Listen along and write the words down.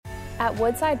At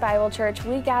Woodside Bible Church,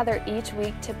 we gather each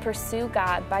week to pursue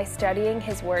God by studying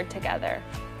His Word together.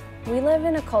 We live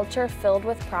in a culture filled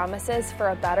with promises for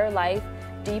a better life,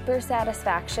 deeper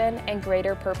satisfaction, and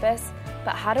greater purpose,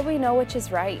 but how do we know which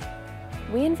is right?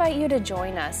 We invite you to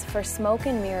join us for Smoke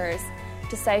and Mirrors,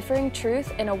 deciphering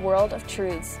truth in a world of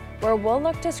truths, where we'll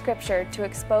look to Scripture to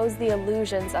expose the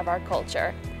illusions of our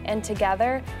culture, and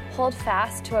together hold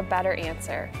fast to a better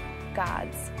answer,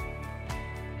 God's.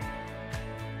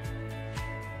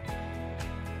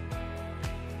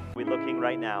 We're looking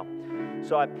right now.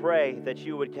 So I pray that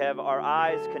you would have our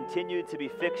eyes continue to be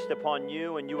fixed upon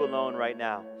you and you alone right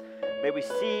now. May we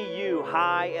see you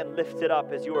high and lifted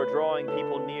up as you are drawing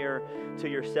people near to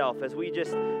yourself, as we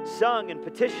just sung and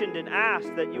petitioned and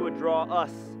asked that you would draw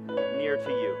us near to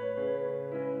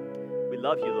you. We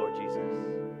love you, Lord Jesus.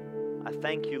 I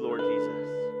thank you, Lord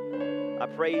Jesus. I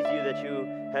praise you that you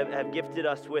have gifted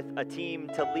us with a team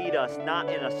to lead us, not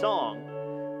in a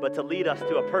song, but to lead us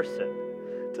to a person,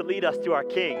 to lead us to our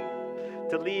King,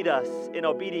 to lead us in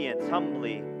obedience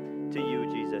humbly to you,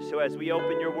 Jesus. So as we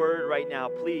open your word right now,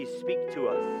 please speak to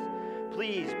us.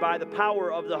 Please, by the power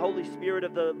of the Holy Spirit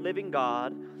of the living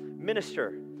God,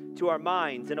 minister to our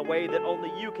minds in a way that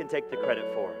only you can take the credit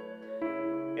for,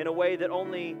 in a way that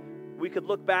only we could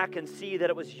look back and see that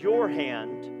it was your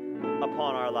hand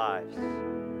upon our lives.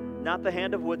 Not the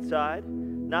hand of Woodside,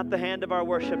 not the hand of our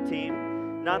worship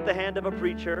team, not the hand of a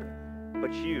preacher,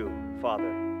 but you,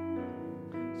 Father.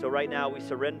 So right now we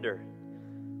surrender.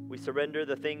 We surrender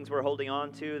the things we're holding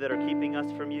on to that are keeping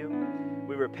us from you.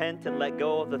 We repent and let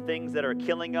go of the things that are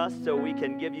killing us so we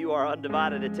can give you our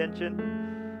undivided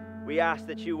attention. We ask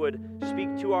that you would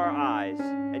speak to our eyes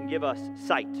and give us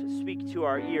sight. Speak to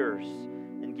our ears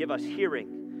and give us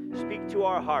hearing. Speak to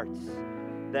our hearts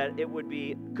that it would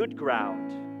be good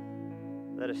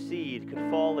ground, that a seed could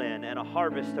fall in and a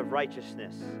harvest of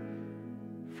righteousness,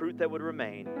 fruit that would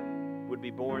remain, would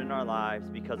be born in our lives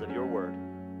because of your word.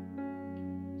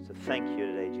 So thank you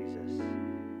today, Jesus.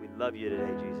 We love you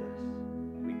today, Jesus.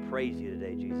 We praise you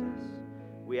today, Jesus.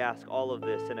 We ask all of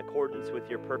this in accordance with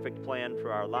your perfect plan for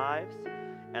our lives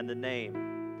and the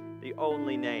name, the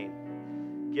only name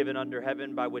given under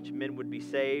heaven by which men would be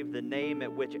saved, the name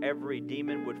at which every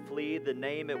demon would flee, the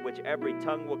name at which every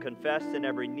tongue will confess and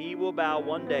every knee will bow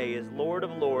one day as Lord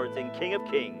of Lords and King of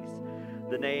Kings,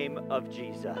 the name of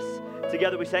Jesus.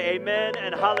 Together we say amen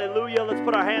and hallelujah. Let's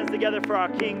put our hands together for our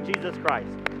King, Jesus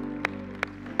Christ.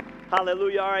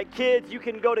 Hallelujah. All right, kids, you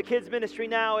can go to kids ministry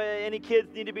now. Any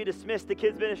kids need to be dismissed to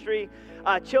kids ministry.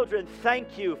 Children,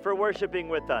 thank you for worshiping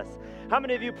with us. How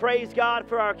many of you praise God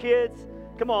for our kids?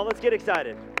 Come on, let's get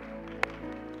excited.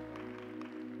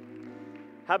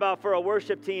 How about for a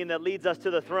worship team that leads us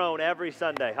to the throne every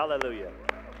Sunday? Hallelujah.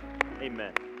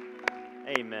 Amen.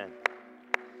 Amen.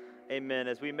 Amen.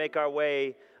 As we make our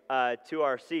way to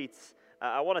our seats,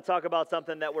 I want to talk about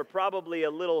something that we're probably a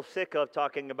little sick of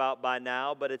talking about by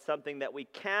now, but it's something that we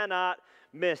cannot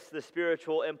miss the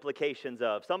spiritual implications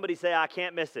of. Somebody say, I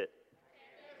can't miss it.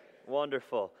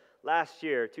 Wonderful. Last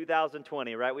year,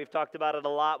 2020, right? We've talked about it a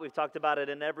lot. We've talked about it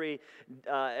in every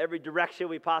direction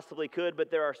we possibly could, but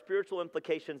there are spiritual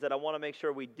implications that I want to make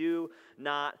sure we do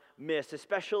not miss,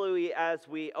 especially as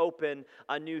we open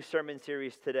a new sermon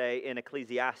series today in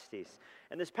Ecclesiastes.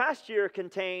 And this past year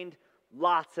contained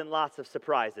lots and lots of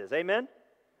surprises. Amen?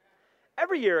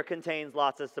 Every year it contains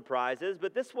lots of surprises,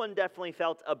 but this one definitely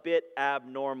felt a bit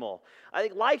abnormal. I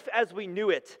think life as we knew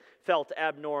it felt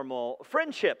abnormal.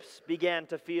 Friendships began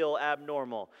to feel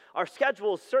abnormal. Our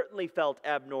schedules certainly felt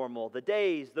abnormal. The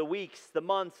days, the weeks, the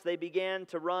months, they began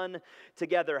to run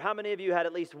together. How many of you had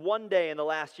at least one day in the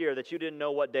last year that you didn't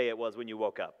know what day it was when you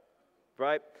woke up?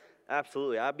 Right?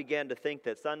 Absolutely. I began to think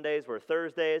that Sundays were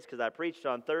Thursdays because I preached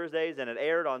on Thursdays and it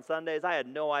aired on Sundays. I had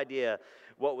no idea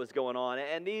what was going on.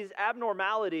 And these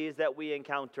abnormalities that we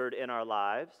encountered in our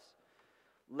lives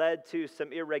led to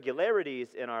some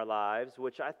irregularities in our lives,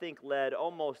 which I think led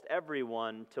almost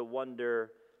everyone to wonder,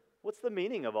 what's the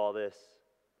meaning of all this?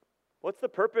 What's the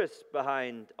purpose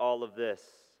behind all of this?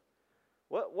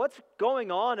 What's going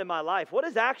on in my life? What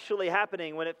is actually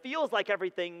happening when it feels like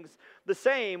everything's the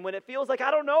same, when it feels like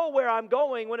I don't know where I'm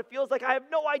going, when it feels like I have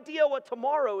no idea what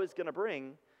tomorrow is going to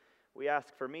bring? We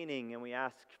ask for meaning and we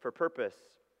ask for purpose.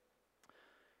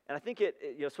 And I think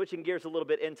switching gears a little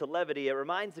bit into levity, it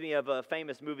reminds me of a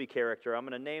famous movie character. I'm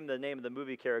going to name the name of the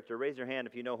movie character. Raise your hand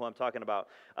if you know who I'm talking about.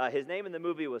 His name in the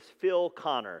movie was Phil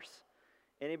Connors.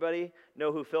 Anybody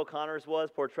know who Phil Connors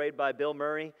was, portrayed by Bill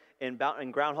Murray in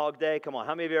Groundhog Day? Come on,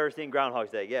 how many of you have ever seen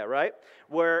Groundhog Day? Yeah, right?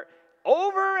 Where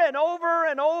over and over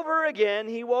and over again,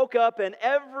 he woke up and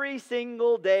every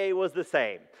single day was the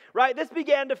same, right? This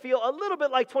began to feel a little bit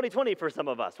like 2020 for some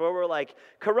of us, where we're like,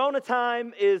 Corona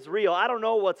time is real. I don't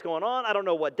know what's going on. I don't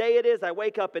know what day it is. I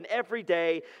wake up and every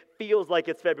day feels like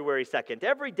it's February 2nd.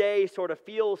 Every day sort of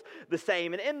feels the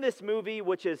same. And in this movie,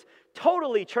 which is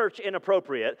totally church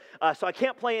inappropriate, so I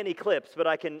can't play any clips, but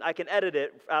I can edit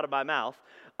it out of my mouth.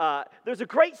 There's a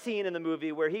great scene in the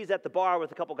movie where he's at the bar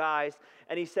with a couple guys,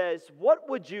 and he says, what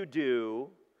would you do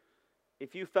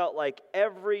if you felt like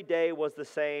every day was the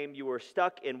same, you were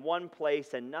stuck in one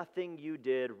place, and nothing you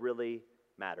did really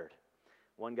mattered?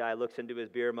 One guy looks into his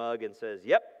beer mug and says,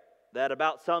 yep, that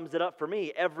about sums it up for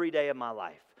me every day of my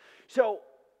life. So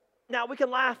now we can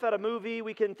laugh at a movie,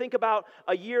 we can think about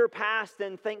a year past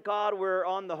and thank God we're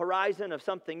on the horizon of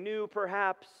something new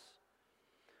perhaps.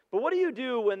 But what do you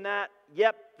do when that,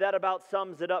 yep, that about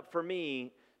sums it up for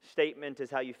me statement is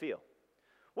how you feel?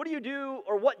 What do you do,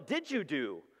 or what did you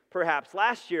do perhaps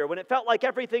last year when it felt like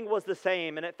everything was the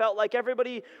same and it felt like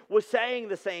everybody was saying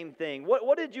the same thing?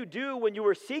 What did you do when you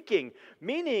were seeking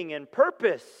meaning and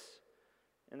purpose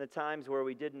in the times where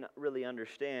we didn't really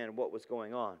understand what was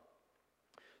going on?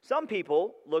 Some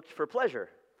people looked for pleasure.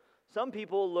 Some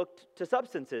people looked to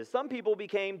substances. Some people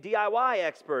became DIY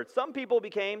experts. Some people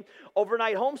became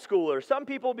overnight homeschoolers. Some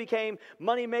people became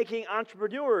money-making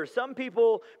entrepreneurs. Some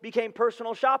people became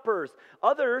personal shoppers.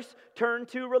 Others turned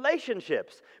to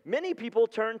relationships. Many people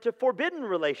turned to forbidden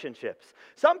relationships.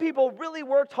 Some people really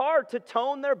worked hard to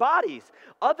tone their bodies.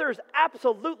 Others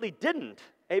absolutely didn't.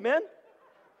 Amen?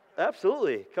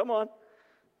 Absolutely. Come on.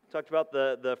 Talked about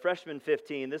the freshman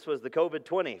 15. This was the COVID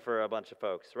 20 for a bunch of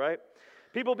folks, right?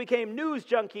 People became news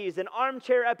junkies and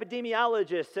armchair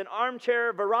epidemiologists and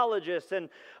armchair virologists and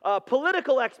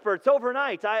political experts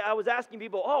overnight. I was asking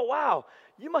people, oh, wow,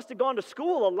 you must have gone to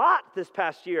school a lot this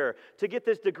past year to get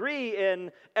this degree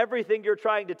in everything you're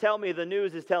trying to tell me the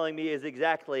news is telling me is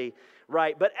exactly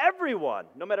right. But everyone,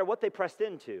 no matter what they pressed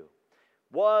into,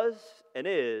 was and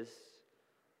is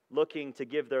looking to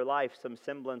give their life some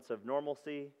semblance of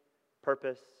normalcy,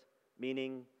 purpose,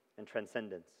 meaning, and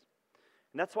transcendence.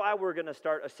 And that's why we're going to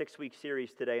start a 6-week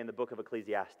series today in the book of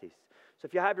Ecclesiastes. So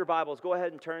if you have your Bibles, go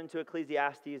ahead and turn to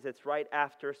Ecclesiastes. It's right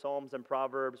after Psalms and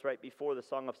Proverbs, right before the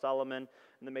Song of Solomon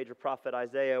and the major prophet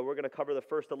Isaiah. We're going to cover the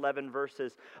first 11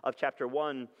 verses of chapter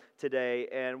 1 today.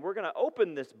 And we're going to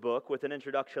open this book with an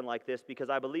introduction like this because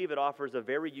I believe it offers a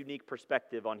very unique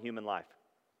perspective on human life.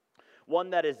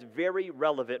 One that is very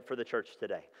relevant for the church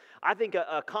today. I think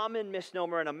a common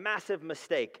misnomer and a massive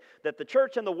mistake that the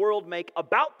church and the world make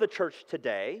about the church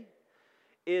today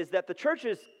is that the church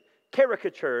is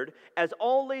caricatured as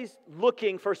always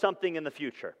looking for something in the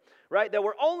future, right? That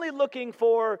we're only looking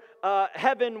for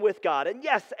heaven with God. And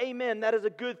yes, amen, that is a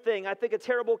good thing. I think a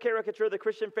terrible caricature of the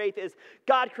Christian faith is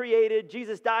God created,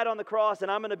 Jesus died on the cross,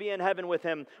 and I'm going to be in heaven with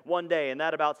him one day, and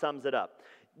that about sums it up.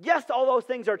 Yes, all those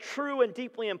things are true and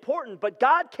deeply important, but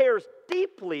God cares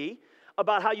deeply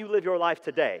about how you live your life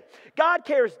today. God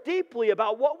cares deeply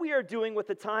about what we are doing with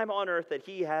the time on earth that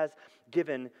he has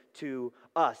given to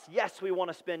us. Yes, we want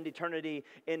to spend eternity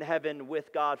in heaven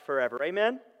with God forever.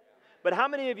 Amen? But how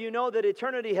many of you know that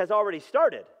eternity has already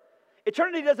started?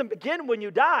 Eternity doesn't begin when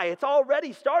you die. It's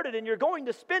already started, and you're going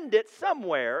to spend it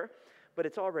somewhere, but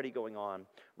it's already going on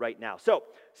right now. So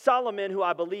Solomon, who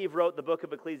I believe wrote the book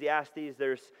of Ecclesiastes,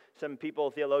 there's some people,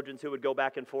 theologians, who would go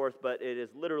back and forth, but it is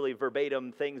literally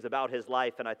verbatim things about his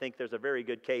life, and I think there's a very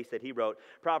good case that he wrote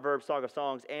Proverbs, Song of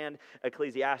Songs, and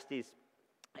Ecclesiastes.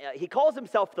 He calls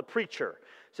himself the preacher.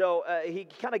 So he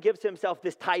kind of gives himself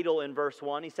this title in verse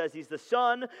 1. He says he's the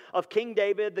son of King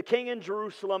David, the king in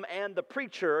Jerusalem, and the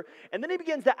preacher. And then he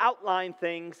begins to outline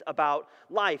things about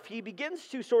life. He begins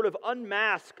to sort of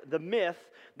unmask the myth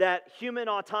that human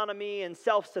autonomy and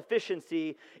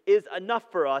self-sufficiency is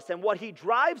enough for us. And what he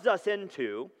drives us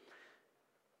into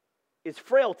is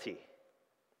frailty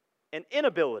and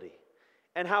inability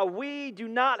and how we do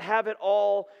not have it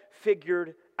all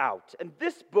figured out. And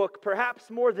this book, perhaps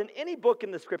more than any book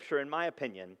in the scripture, in my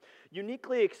opinion,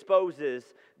 uniquely exposes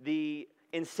the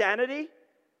insanity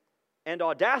and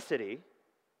audacity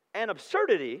and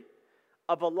absurdity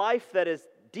of a life that is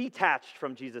detached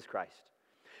from Jesus Christ.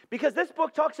 Because this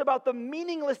book talks about the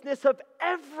meaninglessness of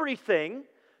everything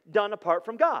done apart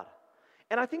from God.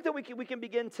 And I think that we can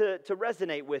begin to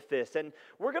resonate with this. And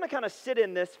we're going to kind of sit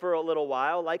in this for a little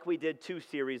while, like we did 2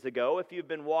 series ago. If you've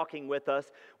been walking with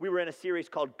us, we were in a series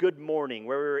called Good Morning,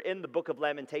 where we were in the book of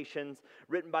Lamentations,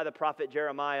 written by the prophet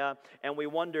Jeremiah, and we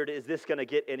wondered, is this going to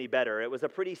get any better? It was a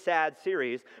pretty sad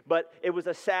series, but it was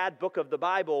a sad book of the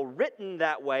Bible, written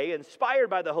that way, inspired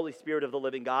by the Holy Spirit of the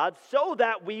living God, so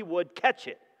that we would catch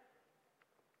it.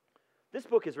 This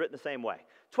book is written the same way.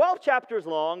 12 chapters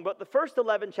long, but the first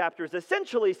 11 chapters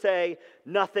essentially say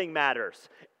nothing matters.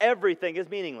 Everything is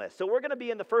meaningless. So we're going to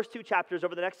be in the first 2 chapters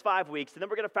over the next 5 weeks, and then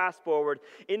we're going to fast forward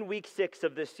in week 6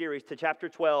 of this series to chapter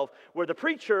 12, where the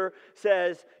preacher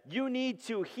says, you need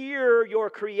to hear your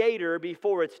Creator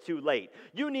before it's too late.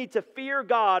 You need to fear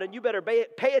God, and you better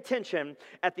pay attention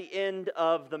at the end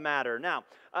of the matter. Now,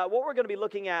 what we're going to be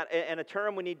looking at, and a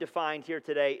term we need defined here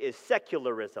today, is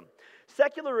secularism.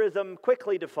 Secularism,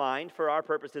 quickly defined for our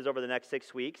purposes over the next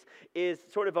 6 weeks, is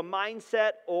sort of a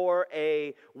mindset or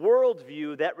a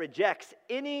worldview that rejects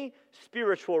any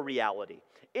spiritual reality,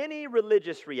 any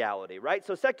religious reality, right?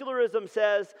 So secularism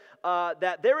says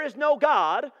that there is no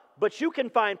God, but you can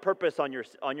find purpose on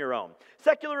your own.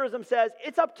 Secularism says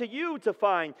it's up to you to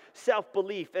find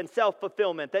self-belief and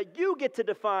self-fulfillment, that you get to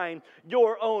define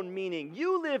your own meaning.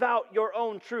 You live out your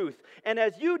own truth. And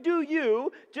as you do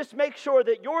you, just make sure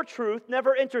that your truth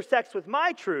never intersects with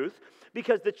my truth,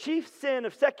 because the chief sin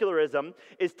of secularism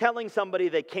is telling somebody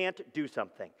they can't do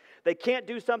something. They can't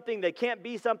do something, they can't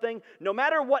be something. No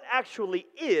matter what actually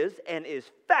is and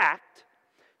is fact,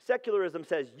 secularism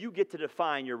says you get to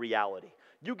define your reality.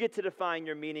 You get to define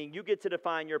your meaning. You get to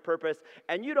define your purpose.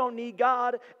 And you don't need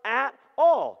God at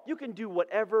all. You can do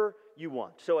whatever you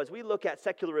want. So as we look at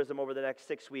secularism over the next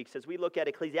 6 weeks, as we look at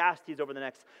Ecclesiastes over the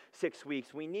next 6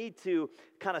 weeks, we need to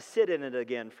kind of sit in it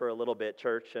again for a little bit,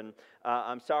 church. And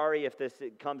I'm sorry if this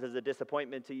comes as a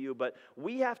disappointment to you, but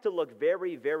we have to look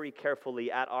very, very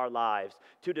carefully at our lives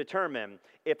to determine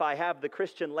if I have the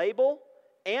Christian label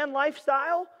and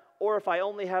lifestyle, or if I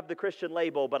only have the Christian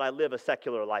label but I live a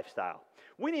secular lifestyle.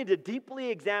 We need to deeply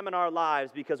examine our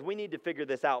lives, because we need to figure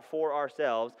this out for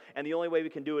ourselves, and the only way we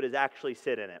can do it is actually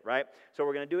sit in it, right? So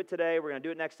we're going to do it today, we're going to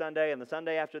do it next Sunday, and the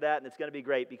Sunday after that, and it's going to be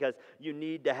great, because you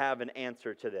need to have an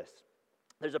answer to this.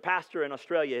 There's a pastor in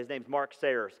Australia, his name's Mark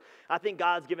Sayers. I think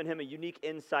God's given him a unique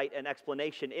insight and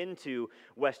explanation into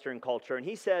Western culture. And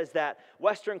he says that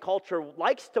Western culture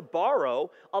likes to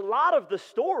borrow a lot of the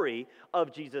story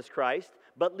of Jesus Christ,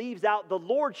 but leaves out the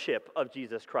lordship of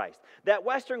Jesus Christ. That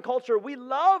Western culture, we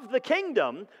love the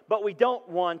kingdom, but we don't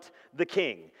want the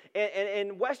king. And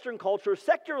in Western culture,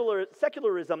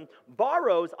 secularism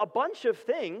borrows a bunch of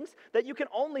things that you can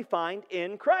only find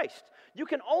in Christ. You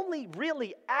can only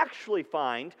really actually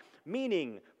find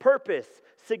meaning, purpose,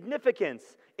 significance,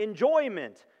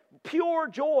 enjoyment, pure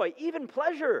joy, even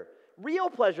pleasure. Real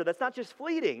pleasure that's not just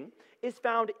fleeting is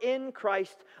found in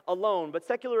Christ alone. But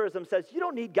secularism says you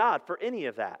don't need God for any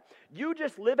of that. You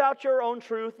just live out your own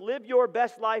truth, live your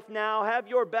best life now, have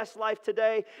your best life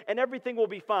today, and everything will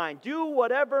be fine. Do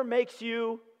whatever makes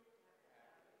you...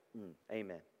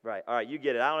 Amen. Right. All right, you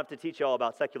get it. I don't have to teach you all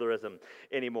about secularism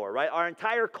anymore, right? Our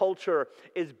entire culture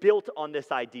is built on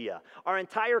this idea. Our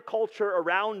entire culture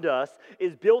around us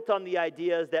is built on the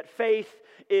ideas that faith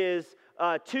is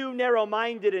too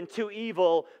narrow-minded and too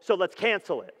evil, so let's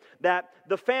cancel it. That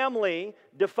the family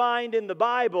defined in the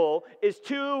Bible is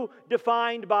too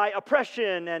defined by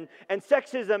oppression and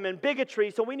sexism and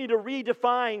bigotry, so we need to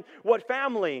redefine what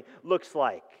family looks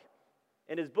like.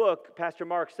 In his book, Pastor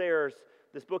Mark Sayers,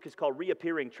 this book is called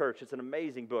Reappearing Church. It's an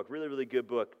amazing book, really, really good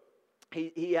book.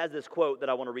 He has this quote that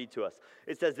I want to read to us.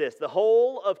 It says this: "The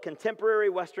whole of contemporary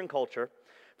Western culture,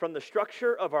 from the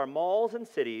structure of our malls and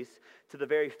cities to the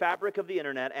very fabric of the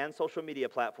internet and social media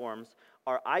platforms,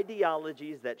 are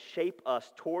ideologies that shape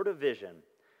us toward a vision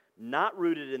not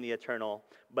rooted in the eternal,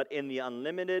 but in the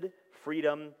unlimited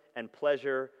freedom and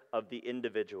pleasure of the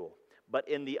individual." But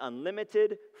in the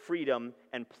unlimited freedom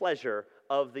and pleasure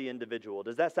of the individual.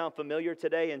 Does that sound familiar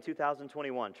today in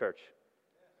 2021, church?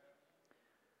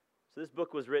 So this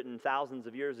book was written thousands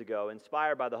of years ago,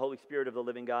 inspired by the Holy Spirit of the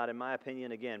living God, in my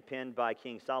opinion, again, penned by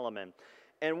King Solomon.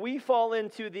 And we fall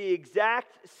into the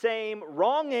exact same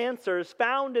wrong answers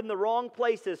found in the wrong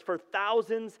places for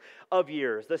thousands of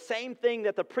years. The same thing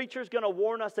that the preacher's going to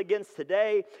warn us against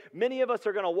today, many of us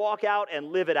are going to walk out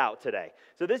and live it out today.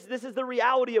 So this is the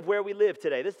reality of where we live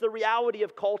today. This is the reality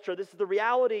of culture. This is the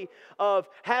reality of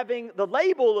having the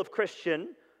label of Christian,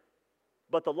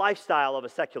 but the lifestyle of a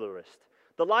secularist.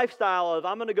 The lifestyle of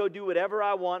I'm going to go do whatever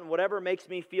I want and whatever makes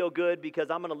me feel good because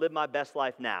I'm going to live my best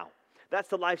life now. That's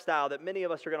the lifestyle that many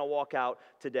of us are going to walk out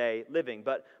today living.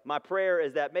 But my prayer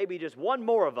is that maybe just one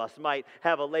more of us might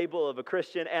have a label of a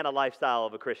Christian and a lifestyle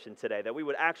of a Christian today, that we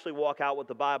would actually walk out what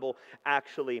the Bible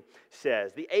actually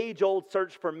says. The age-old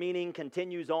search for meaning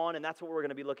continues on, and that's what we're going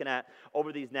to be looking at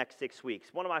over these next 6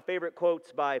 weeks. One of my favorite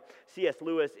quotes by C.S.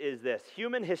 Lewis is this: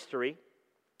 "Human history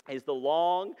is the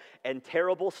long and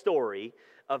terrible story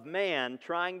of man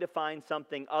trying to find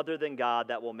something other than God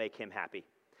that will make him happy."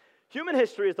 Human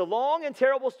history is the long and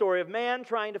terrible story of man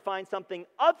trying to find something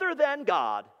other than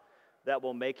God that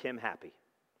will make him happy.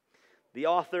 The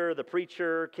author, the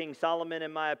preacher, King Solomon,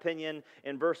 in my opinion,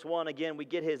 in verse 1, again, we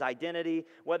get his identity.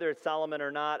 Whether it's Solomon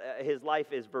or not, his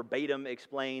life is verbatim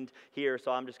explained here,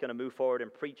 so I'm just going to move forward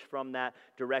and preach from that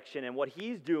direction. And what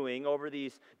he's doing over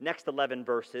these next 11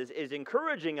 verses is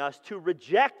encouraging us to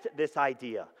reject this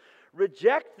idea.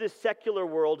 Reject this secular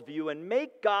worldview and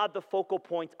make God the focal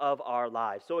point of our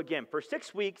lives. So again, for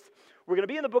 6 weeks, we're going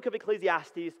to be in the book of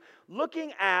Ecclesiastes,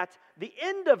 looking at the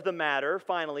end of the matter,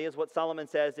 finally, is what Solomon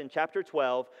says in chapter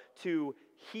 12, to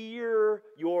hear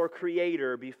your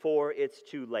Creator before it's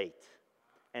too late,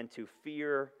 and to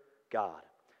fear God.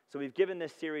 So we've given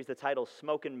this series the title,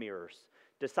 Smoke and Mirrors,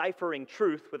 Deciphering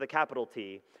Truth with a capital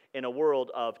T in a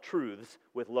world of truths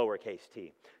with lowercase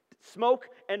t. Smoke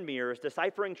and mirrors,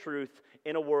 deciphering truth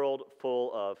in a world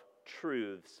full of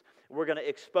truths. We're going to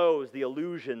expose the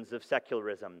illusions of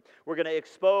secularism. We're going to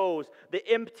expose the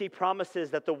empty promises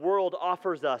that the world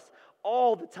offers us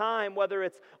all the time, whether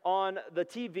it's on the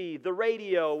TV, the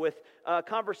radio, with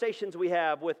conversations we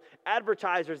have with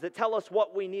advertisers that tell us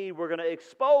what we need. We're going to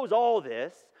expose all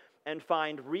this and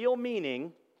find real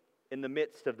meaning in the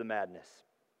midst of the madness.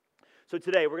 So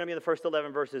today, we're going to be in the first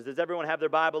 11 verses. Does everyone have their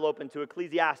Bible open to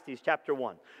Ecclesiastes chapter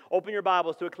 1? Open your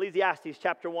Bibles to Ecclesiastes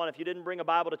chapter 1. If you didn't bring a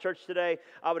Bible to church today,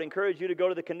 I would encourage you to go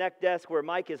to the Connect desk where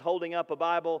Mike is holding up a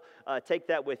Bible. Take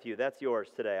that with you. That's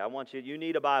yours today. You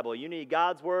need a Bible. You need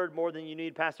God's Word more than you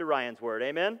need Pastor Ryan's Word.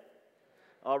 Amen?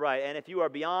 All right, and if you are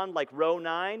beyond like row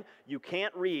 9, you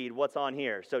can't read what's on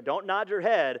here. So don't nod your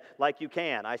head like you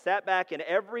can. I sat back in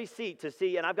every seat to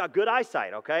see, and I've got good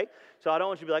eyesight, okay? So I don't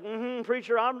want you to be like,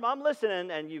 preacher, I'm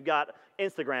listening, and you've got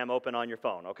Instagram open on your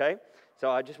phone, okay? So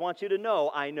I just want you to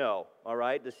know, I know, all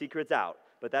right? The secret's out.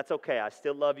 But that's okay. I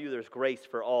still love you. There's grace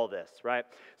for all this, right?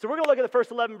 So we're going to look at the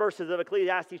first 11 verses of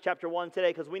Ecclesiastes chapter 1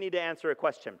 today because we need to answer a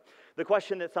question. The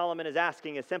question that Solomon is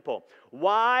asking is simple.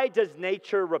 Why does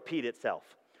nature repeat itself?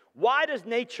 Why does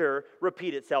nature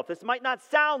repeat itself? This might not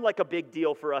sound like a big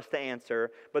deal for us to answer,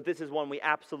 but this is one we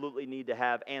absolutely need to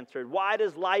have answered. Why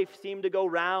does life seem to go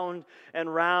round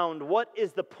and round? What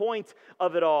is the point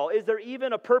of it all? Is there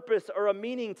even a purpose or a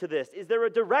meaning to this? Is there a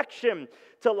direction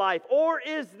to life? Or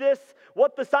is this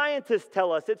what the scientists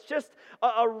tell us? It's just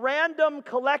a random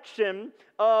collection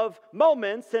of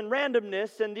moments and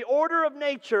randomness and the order of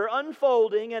nature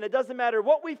unfolding, and it doesn't matter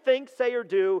what we think, say, or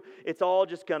do, it's all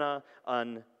just going to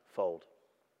unfold.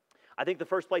 I think the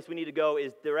first place we need to go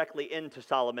is directly into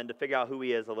Solomon to figure out who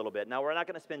he is a little bit. Now, we're not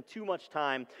going to spend too much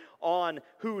time on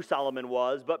who Solomon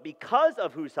was, but because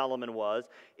of who Solomon was,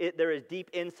 there is deep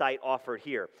insight offered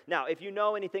here. Now, if you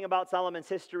know anything about Solomon's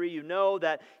history, you know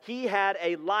that he had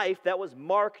a life that was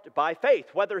marked by faith,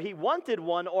 whether he wanted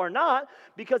one or not,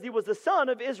 because he was the son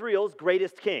of Israel's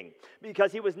greatest king,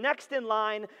 because he was next in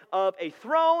line of a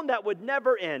throne that would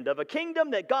never end, of a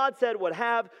kingdom that God said would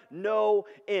have no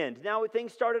end. Now,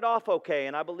 things started off okay,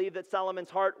 and I believe that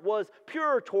Solomon's heart was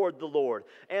pure toward the Lord,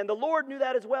 and the Lord knew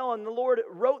that as well, and the Lord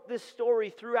wrote this story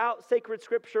throughout sacred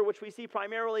scripture, which we see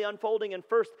primarily unfolding in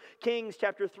 1 Kings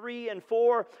chapter 3 and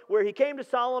 4, where he came to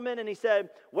Solomon and he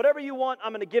said, whatever you want,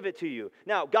 I'm going to give it to you.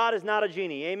 Now, God is not a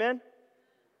genie, amen?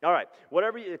 All right,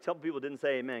 some people didn't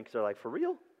say amen because they're like, for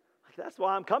real? That's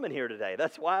why I'm coming here today.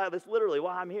 That's literally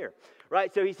why I'm here,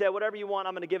 right? So he said, whatever you want,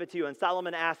 I'm going to give it to you, and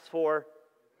Solomon asked for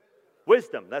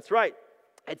wisdom. That's right.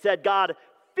 It said God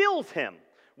fills him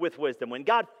with wisdom. When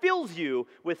God fills you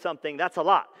with something, that's a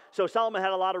lot. So Solomon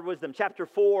had a lot of wisdom. Chapter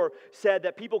 4 said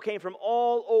that people came from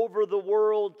all over the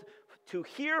world to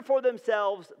hear for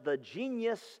themselves the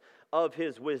genius of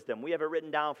his wisdom. We have it written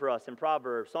down for us in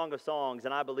Proverbs, Song of Songs,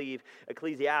 and I believe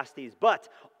Ecclesiastes. But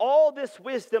all this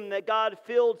wisdom that God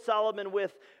filled Solomon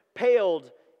with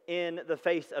paled in the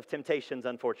face of temptations,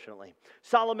 unfortunately.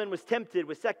 Solomon was tempted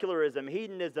with secularism,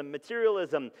 hedonism,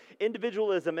 materialism,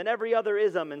 individualism, and every other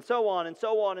ism, and so on, and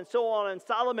so on, and so on. And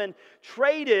Solomon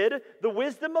traded the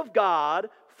wisdom of God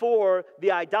for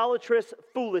the idolatrous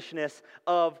foolishness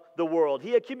of the world.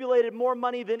 He accumulated more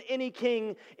money than any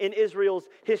king in Israel's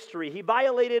history. He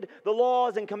violated the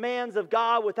laws and commands of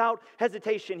God without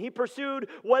hesitation. He pursued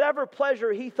whatever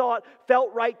pleasure he thought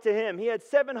felt right to him. He had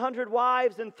 700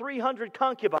 wives and 300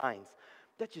 concubines.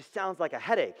 That just sounds like a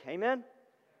headache. Amen?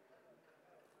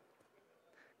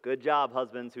 Good job,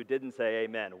 husbands who didn't say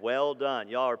amen. Well done.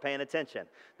 Y'all are paying attention.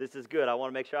 This is good. I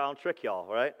want to make sure I don't trick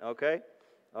y'all, right? Okay?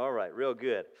 All right, real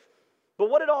good. But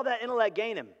what did all that intellect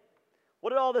gain him?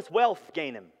 What did all this wealth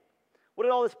gain him? What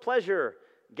did all this pleasure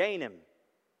gain him?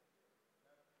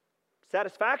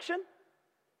 Satisfaction?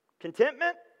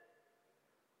 Contentment?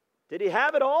 Did he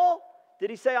have it all? Did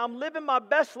he say, I'm living my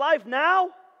best life now?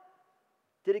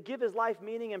 Did it give his life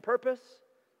meaning and purpose?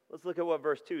 Let's look at what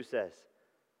verse 2 says.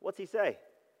 What's he say?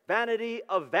 Vanity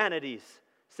of vanities,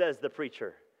 says the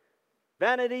preacher.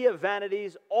 Vanity of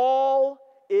vanities, all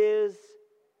is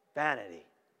vanity.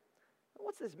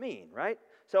 What's this mean, right?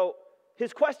 So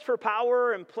his quest for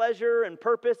power and pleasure and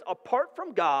purpose apart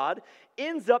from God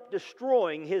ends up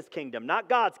destroying his kingdom, not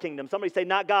God's kingdom. Somebody say,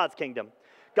 not God's kingdom.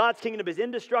 God's kingdom is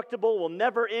indestructible, will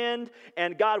never end,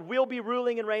 and God will be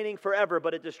ruling and reigning forever,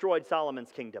 but it destroyed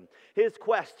Solomon's kingdom. His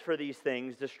quest for these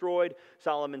things destroyed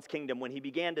Solomon's kingdom when he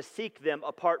began to seek them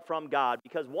apart from God,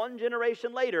 because one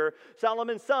generation later,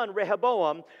 Solomon's son,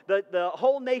 Rehoboam, the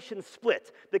whole nation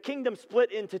split. The kingdom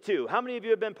split into two. How many of you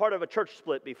have been part of a church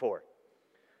split before?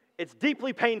 It's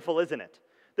deeply painful, isn't it?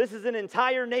 This is an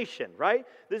entire nation, right?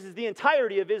 This is the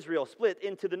entirety of Israel split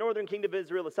into the northern kingdom of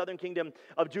Israel, the southern kingdom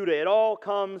of Judah. It all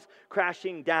comes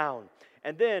crashing down.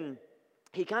 And then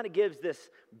he kind of gives this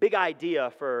big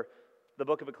idea for the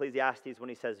book of Ecclesiastes when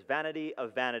he says vanity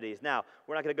of vanities. Now,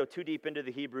 we're not going to go too deep into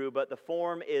the Hebrew, but the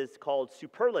form is called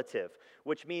superlative,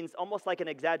 which means almost like an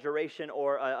exaggeration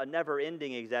or a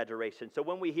never-ending exaggeration. So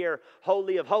when we hear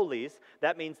Holy of Holies,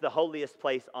 that means the holiest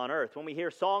place on earth. When we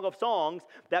hear Song of Songs,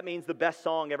 that means the best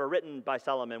song ever written by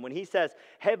Solomon. When he says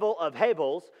Hevel of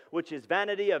Hevels, which is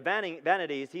vanity of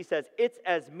vanities, he says it's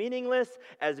as meaningless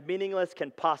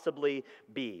can possibly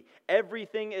be.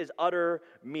 Everything is utter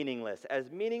meaningless,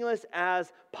 as meaningless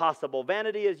as possible.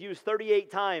 Vanity is used 38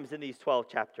 times in these 12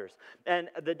 chapters. And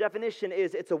the definition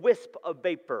is it's a wisp of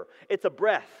vapor. It's a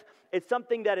breath. It's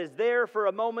something that is there for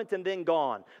a moment and then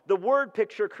gone. The word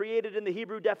picture created in the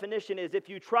Hebrew definition is if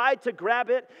you tried to grab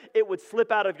it, it would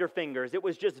slip out of your fingers. It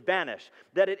was just vanish.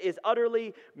 That it is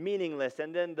utterly meaningless.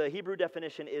 And then the Hebrew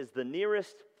definition is the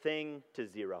nearest thing to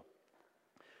zero.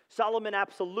 Solomon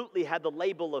absolutely had the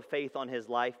label of faith on his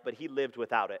life, but he lived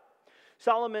without it.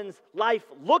 Solomon's life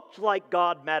looked like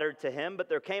God mattered to him, but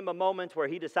there came a moment where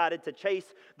he decided to chase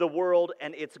the world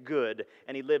and its good,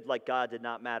 and he lived like God did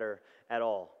not matter at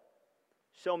all.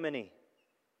 So many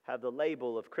have the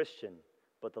label of Christian,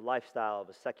 but the lifestyle of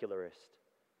a secularist.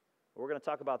 We're going to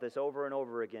talk about this over and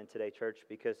over again today, church,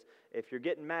 because if you're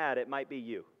getting mad, it might be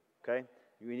you, okay?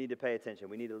 We need to pay attention.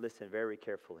 We need to listen very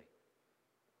carefully.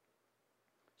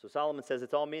 So Solomon says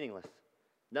it's all meaningless.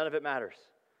 None of it matters.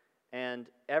 And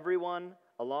everyone,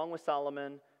 along with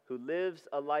Solomon, who lives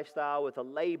a lifestyle with a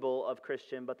label of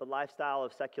Christian, but the lifestyle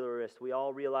of secularist, we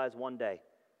all realize one day,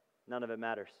 none of it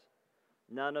matters.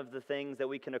 None of the things that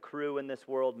we can accrue in this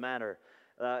world matter.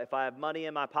 If I have money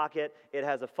in my pocket, it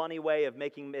has a funny way of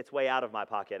making its way out of my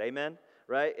pocket. Amen?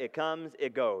 Right? It comes,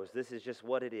 it goes. This is just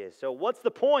what it is. So what's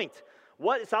the point?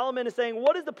 What Solomon is saying,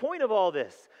 what is the point of all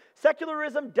this?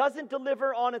 Secularism doesn't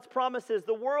deliver on its promises.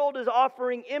 The world is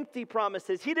offering empty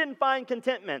promises. He didn't find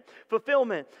contentment,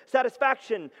 fulfillment,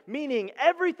 satisfaction, meaning.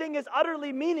 Everything is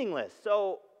utterly meaningless.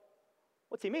 So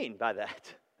what's he mean by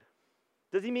that?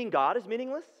 Does he mean God is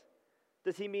meaningless?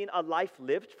 Does he mean a life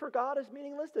lived for God is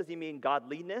meaningless? Does he mean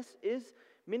godliness is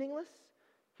meaningless?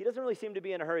 He doesn't really seem to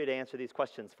be in a hurry to answer these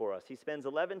questions for us. He spends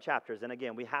 11 chapters, and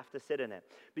again, we have to sit in it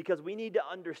because we need to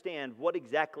understand what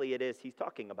exactly it is he's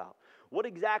talking about. What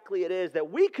exactly it is that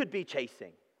we could be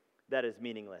chasing that is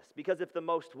meaningless. Because if the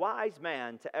most wise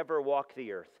man to ever walk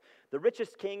the earth, the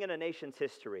richest king in a nation's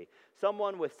history,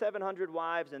 someone with 700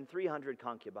 wives and 300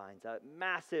 concubines, a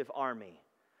massive army,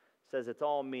 says it's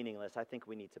all meaningless, I think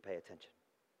we need to pay attention.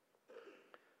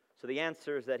 So the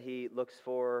answers that he looks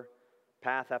for,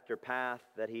 path after path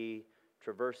that he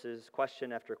traverses,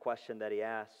 question after question that he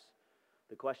asks,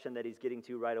 the question that he's getting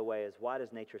to right away is, why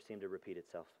does nature seem to repeat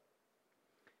itself?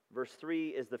 Verse 3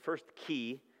 is the first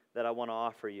key that I want to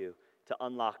offer you to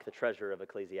unlock the treasure of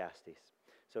Ecclesiastes.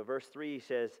 So verse 3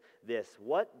 says this,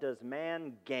 what does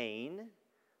man gain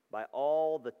by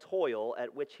all the toil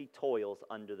at which he toils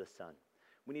under the sun?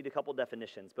 We need a couple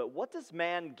definitions, but what does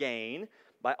man gain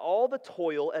by all the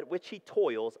toil at which he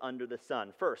toils under the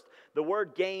sun? First, the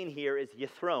word gain here is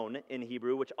yithron in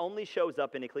Hebrew, which only shows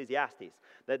up in Ecclesiastes.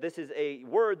 That this is a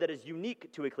word that is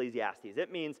unique to Ecclesiastes.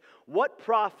 It means what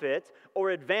profit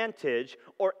or advantage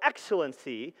or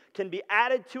excellency can be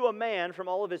added to a man from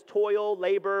all of his toil,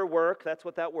 labor, work, that's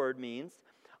what that word means,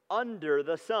 under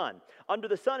the sun. Under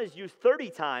the sun is used 30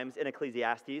 times in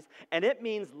Ecclesiastes, and it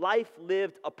means life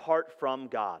lived apart from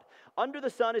God. Under the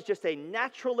sun is just a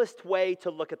naturalist way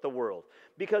to look at the world,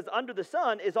 because under the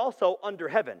sun is also under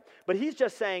heaven. But he's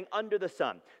just saying under the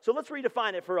sun. So let's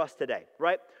redefine it for us today,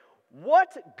 right?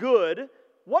 What good,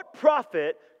 what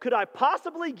profit could I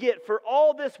possibly get for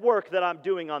all this work that I'm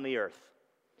doing on the earth?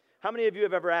 How many of you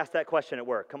have ever asked that question at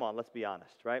work? Come on, let's be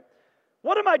honest, right?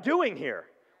 What am I doing here?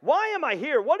 Why am I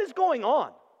here? What is going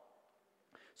on?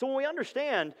 So when we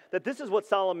understand that this is what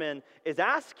Solomon is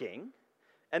asking,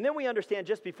 and then we understand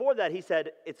just before that he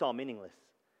said, it's all meaningless.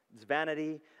 It's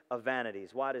vanity of vanities.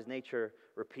 Why does nature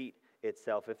repeat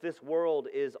itself? If this world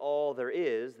is all there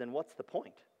is, then what's the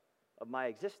point of my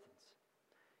existence?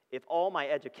 If all my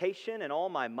education and all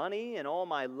my money and all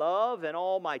my love and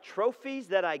all my trophies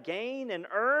that I gain and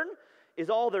earn is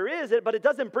all there is, but it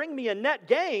doesn't bring me a net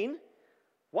gain,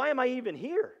 why am I even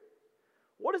here?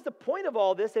 What is the point of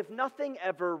all this if nothing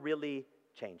ever really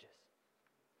changes?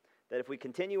 That if we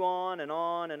continue on and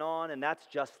on and on, and that's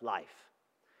just life,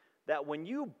 that when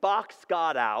you box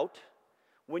God out,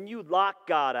 when you lock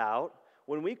God out,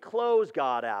 when we close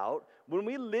God out, when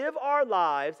we live our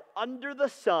lives under the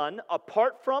sun,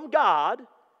 apart from God,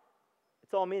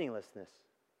 it's all meaninglessness.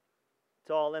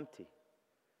 It's all empty.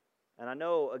 And I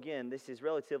know, again, this is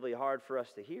relatively hard for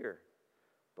us to hear,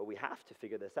 but we have to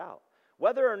figure this out.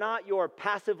 Whether or not you're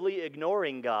passively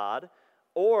ignoring God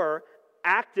or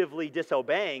actively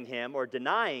disobeying Him or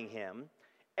denying Him,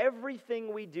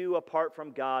 everything we do apart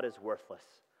from God is worthless.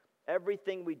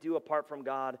 Everything we do apart from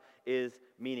God is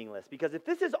meaningless. Because if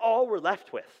this is all we're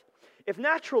left with, if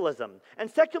naturalism and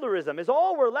secularism is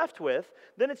all we're left with,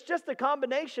 then it's just a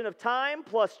combination of time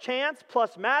plus chance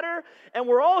plus matter, and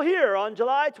we're all here on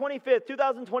July 25th,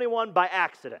 2021 by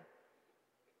accident.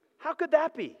 How could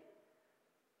that be?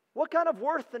 What kind of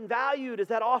worth and value does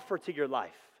that offer to your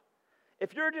life?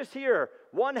 If you're just here,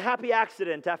 one happy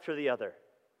accident after the other.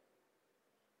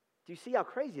 Do you see how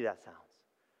crazy that sounds?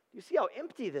 Do you see how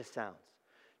empty this sounds?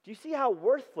 Do you see how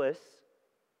worthless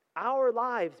our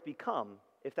lives become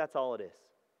if that's all it is?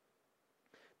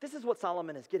 This is what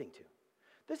Solomon is getting to.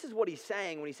 This is what he's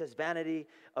saying when he says vanity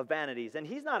of vanities. And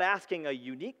he's not asking a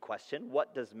unique question,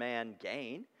 what does man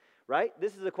gain? Right?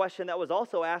 This is a question that was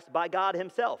also asked by God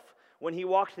himself when he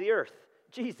walked the earth,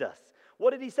 Jesus.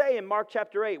 What did he say in Mark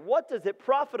chapter 8? What does it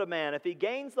profit a man if he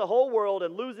gains the whole world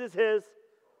and loses his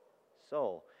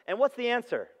soul? And what's the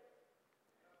answer?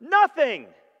 Nothing.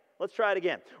 Let's try it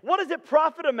again. What does it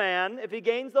profit a man if he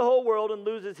gains the whole world and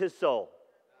loses his soul?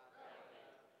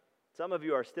 Some of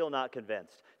you are still not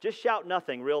convinced. Just shout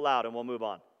nothing real loud and we'll move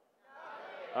on.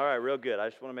 All right, real good. I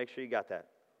just want to make sure you got that.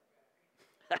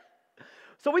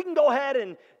 So we can go ahead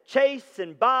and chase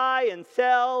and buy and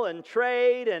sell and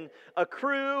trade and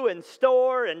accrue and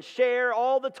store and share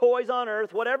all the toys on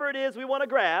earth, whatever it is we want to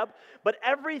grab, but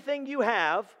everything you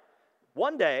have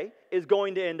one day is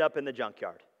going to end up in the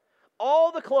junkyard.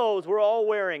 All the clothes we're all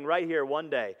wearing right here one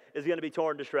day is going to be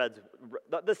torn to shreds.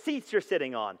 The seats you're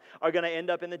sitting on are going to end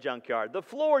up in the junkyard. The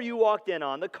floor you walked in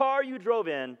on, the car you drove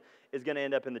in is going to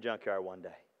end up in the junkyard one day.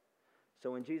 So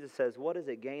when Jesus says, what does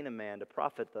it gain a man to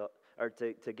profit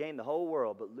to gain the whole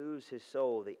world but lose his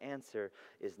soul? The answer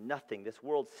is nothing. This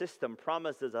world system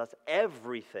promises us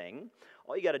everything.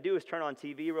 All you got to do is turn on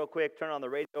TV real quick, turn on the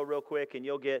radio real quick, and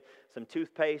you'll get some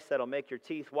toothpaste that'll make your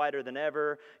teeth whiter than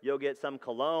ever. You'll get some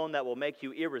cologne that will make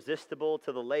you irresistible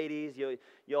to the ladies.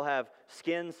 You'll have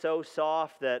skin so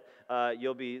soft that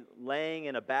you'll be laying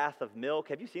in a bath of milk.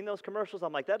 Have you seen those commercials?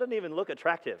 I'm like, that doesn't even look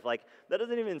attractive. Like, that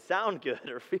doesn't even sound good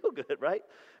or feel good, right?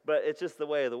 But it's just the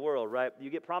way of the world, right? You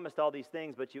get promised all these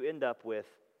things, but you end up with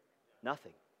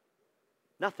nothing.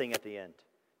 Nothing at the end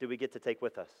do we get to take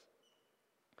with us.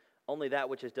 Only that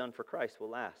which is done for Christ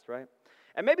will last, right?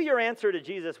 And maybe your answer to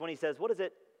Jesus when he says, what does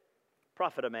it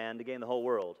profit a man to gain the whole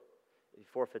world? He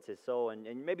forfeits his soul.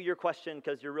 And maybe your question,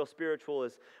 because you're real spiritual,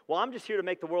 is, well, I'm just here to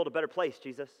make the world a better place,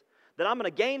 Jesus. That I'm going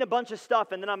to gain a bunch of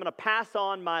stuff and then I'm going to pass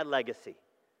on my legacy.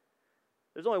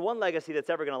 There's only one legacy that's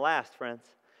ever going to last, friends.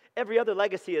 Every other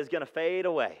legacy is going to fade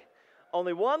away.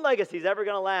 Only one legacy is ever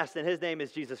going to last, and his name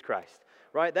is Jesus Christ,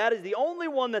 right? That is the only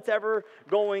one that's ever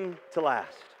going to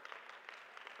last.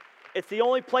 It's the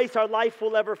only place our life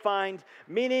will ever find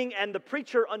meaning, and the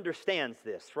preacher understands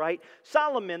this, right?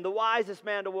 Solomon, the wisest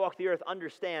man to walk the earth,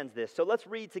 understands this. So let's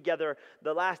read together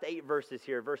the last 8 verses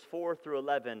here, verse 4 through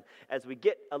 11, as we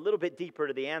get a little bit deeper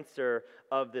to the answer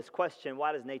of this question,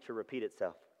 why does nature repeat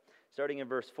itself? Starting in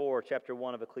verse 4, chapter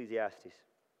 1 of Ecclesiastes.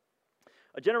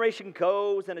 A generation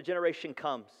goes and a generation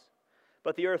comes,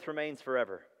 but the earth remains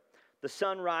forever. The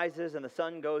sun rises and the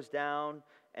sun goes down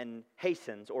and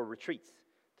hastens or retreats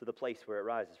to the place where it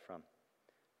rises from.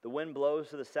 The wind blows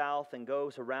to the south and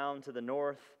goes around to the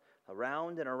north.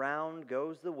 Around and around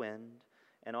goes the wind,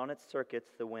 and on its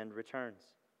circuits the wind returns.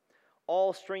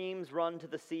 All streams run to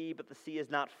the sea, but the sea is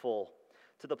not full.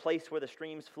 To the place where the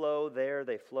streams flow, there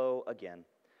they flow again.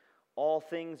 All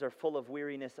things are full of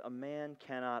weariness, a man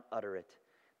cannot utter it.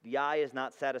 The eye is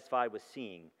not satisfied with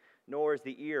seeing, nor is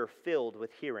the ear filled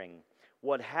with hearing.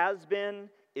 What has been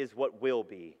is what will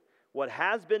be. What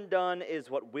has been done is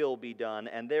what will be done,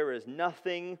 and there is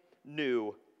nothing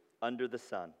new under the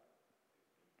sun.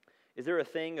 Is there a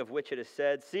thing of which it is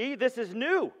said, see, this is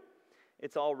new?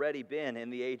 It's already been in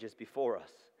the ages before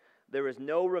us. There is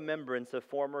no remembrance of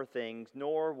former things,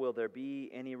 nor will there be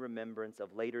any remembrance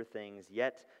of later things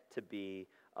yet to be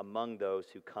among those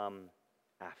who come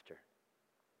after.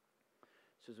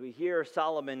 So as we hear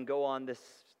Solomon go on this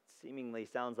seemingly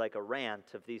sounds like a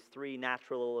rant of these three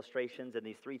natural illustrations and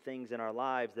these three things in our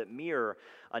lives that mirror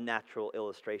a natural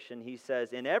illustration, he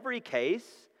says, in every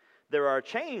case, there are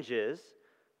changes,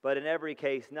 but in every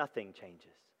case, nothing changes.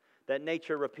 That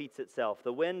nature repeats itself.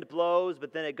 The wind blows,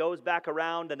 but then it goes back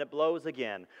around and it blows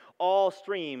again. All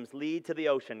streams lead to the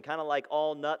ocean, kind of like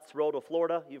all nuts roll to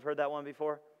Florida. You've heard that one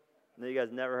before? No, you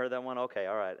guys never heard that one? Okay,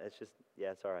 all right. It's just,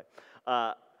 yeah, it's all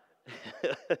right.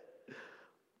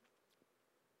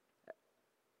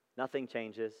 Nothing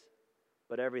changes,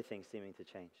 but everything's seeming to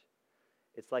change.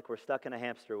 It's like we're stuck in a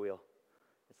hamster wheel.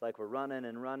 It's like we're running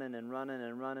and running and running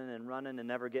and running and running and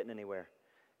never getting anywhere.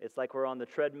 It's like we're on the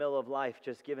treadmill of life,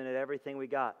 just giving it everything we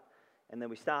got. And then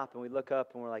we stop and we look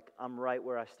up and we're like, I'm right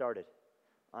where I started.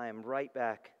 I am right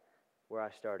back where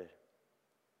I started.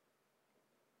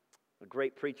 A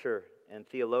great preacher and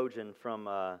theologian from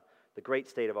the great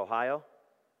state of Ohio.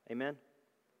 Amen?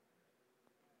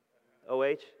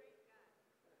 O-H?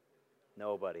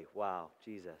 Nobody. Wow.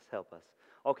 Jesus, help us.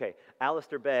 Okay,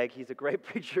 Alistair Begg, he's a great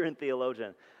preacher and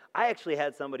theologian. I actually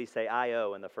had somebody say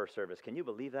I-O in the first service. Can you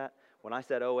believe that? When I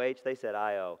said O-H, they said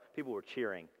I-O. People were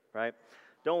cheering, right?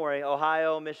 Don't worry,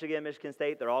 Ohio, Michigan, Michigan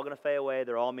State, they're all going to fade away.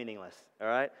 They're all meaningless, all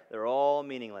right? They're all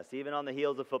meaningless. Even on the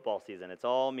heels of football season, it's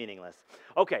all meaningless.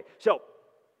 Okay, so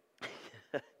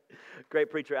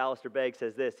great preacher Alistair Begg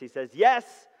says this. He says, yes,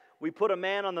 we put a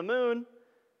man on the moon,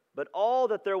 but all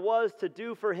that there was to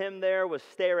do for him there was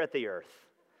stare at the earth.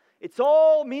 It's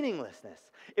all meaninglessness.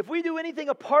 If we do anything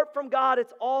apart from God,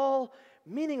 it's all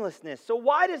meaninglessness. So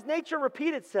why does nature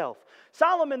repeat itself?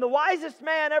 Solomon, the wisest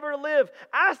man ever lived,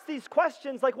 asked these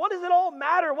questions like, what does it all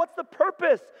matter? What's the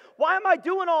purpose? Why am I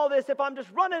doing all this if I'm just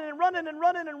running and running and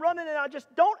running and running and I just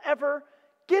don't ever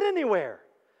get anywhere?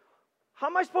 How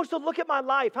am I supposed to look at my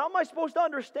life? How am I supposed to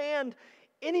understand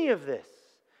any of this?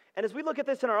 And as we look at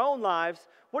this in our own lives,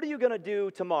 what are you going to do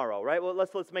tomorrow, right? Well,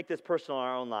 let's make this personal in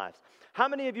our own lives. How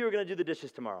many of you are going to do the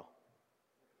dishes tomorrow?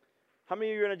 How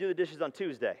many of you are going to do the dishes on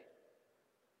Tuesday?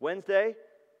 Wednesday?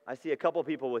 I see a couple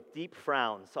people with deep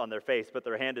frowns on their face, but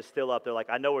their hand is still up. They're like,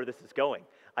 I know where this is going.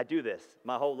 I do this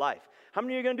my whole life. How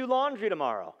many of you are going to do laundry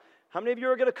tomorrow? How many of you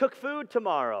are going to cook food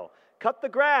tomorrow? Cut the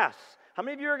grass? How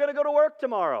many of you are going to go to work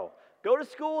tomorrow? Go to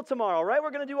school tomorrow, right? We're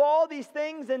going to do all these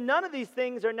things, and none of these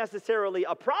things are necessarily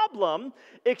a problem,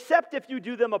 except if you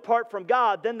do them apart from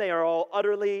God, then they are all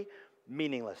utterly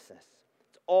meaninglessness.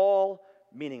 It's all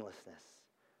meaninglessness.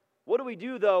 What do we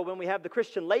do, though, when we have the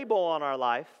Christian label on our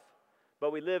life,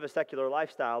 but we live a secular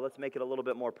lifestyle? Let's make it a little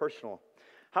bit more personal.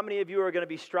 How many of you are going to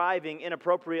be striving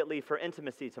inappropriately for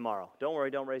intimacy tomorrow? Don't worry,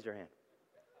 don't raise your hand.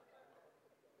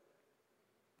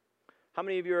 How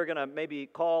many of you are going to maybe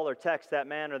call or text that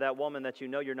man or that woman that you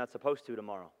know you're not supposed to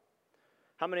tomorrow?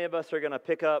 How many of us are going to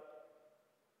pick up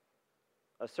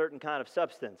a certain kind of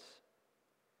substance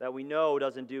that we know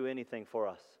doesn't do anything for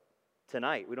us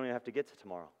tonight? We don't even have to get to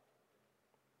tomorrow.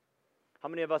 How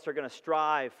many of us are going to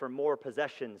strive for more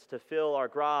possessions to fill our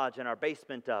garage and our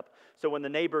basement up so when the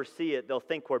neighbors see it, they'll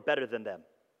think we're better than them?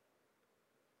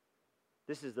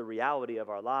 This is the reality of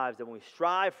our lives, that when we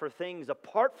strive for things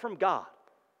apart from God,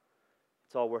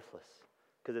 it's all worthless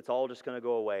because it's all just going to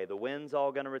go away. The wind's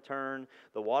all going to return.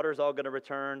 The water's all going to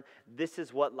return. This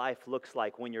is what life looks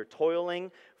like when you're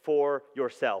toiling for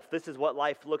yourself. This is what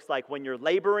life looks like when you're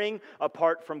laboring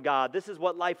apart from God. This is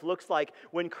what life looks like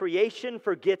when creation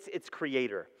forgets its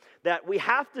creator. That we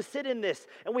have to sit in this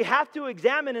and we have to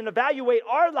examine and evaluate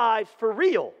our lives for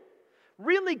real.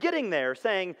 Really getting there,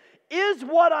 saying, is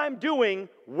what I'm doing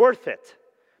worth it?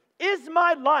 Is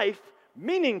my life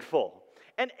meaningful?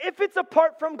 And if it's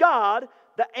apart from God,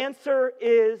 the answer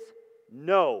is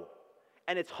no.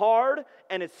 And it's hard,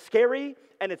 and it's scary,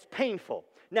 and it's painful.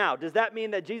 Now, does that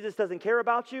mean that Jesus doesn't care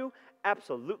about you?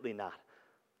 Absolutely not.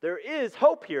 There is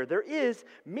hope here. There is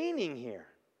meaning here.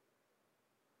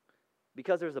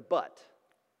 Because there's a but.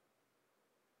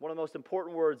 One of the most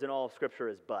important words in all of Scripture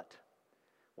is but.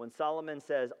 When Solomon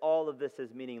says all of this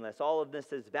is meaningless, all of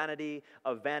this is vanity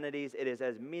of vanities, it is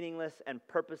as meaningless and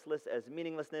purposeless as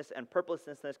meaninglessness and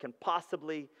purposelessness can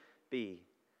possibly be.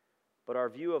 But our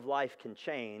view of life can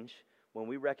change when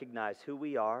we recognize who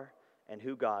we are and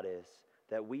who God is,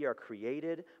 that we are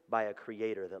created by a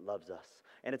creator that loves us.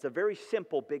 And it's a very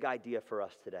simple, big idea for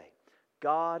us today.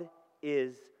 God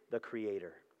is the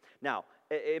Creator. Now,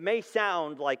 it may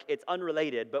sound like it's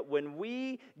unrelated, but when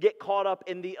we get caught up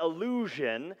in the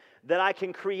illusion that I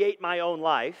can create my own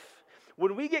life,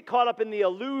 when we get caught up in the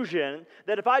illusion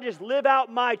that if I just live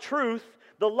out my truth,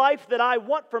 the life that I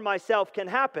want for myself can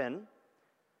happen,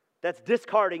 that's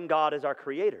discarding God as our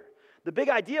Creator. The big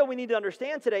idea we need to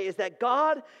understand today is that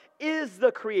God is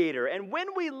the Creator. And when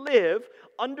we live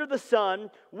under the sun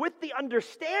with the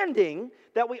understanding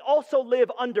that we also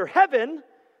live under heaven,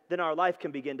 then our life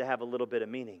can begin to have a little bit of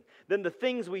meaning. Then the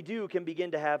things we do can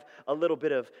begin to have a little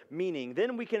bit of meaning.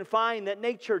 Then we can find that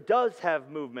nature does have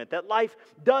movement, that life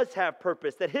does have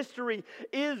purpose, that history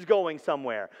is going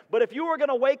somewhere. But if you were going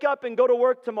to wake up and go to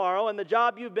work tomorrow and the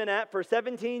job you've been at for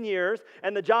 17 years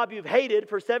and the job you've hated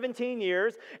for 17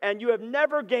 years and you have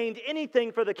never gained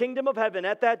anything for the kingdom of heaven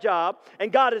at that job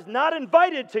and God is not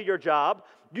invited to your job,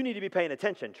 you need to be paying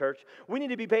attention, church. We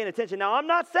need to be paying attention. Now, I'm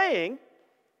not saying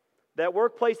that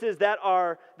workplaces that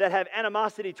have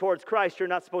animosity towards Christ you're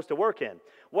not supposed to work in.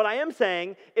 What I am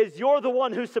saying is you're the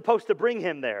one who's supposed to bring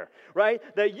him there, right?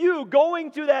 That you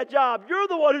going to that job, you're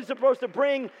the one who's supposed to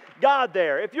bring God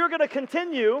there. If you're going to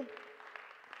continue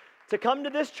to come to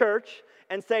this church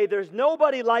and say there's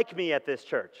nobody like me at this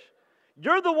church,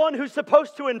 you're the one who's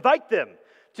supposed to invite them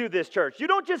to this church. You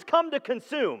don't just come to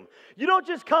consume. You don't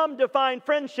just come to find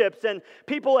friendships and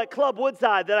people at Club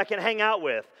Woodside that I can hang out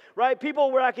with, right?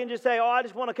 People where I can just say, oh, I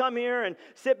just want to come here and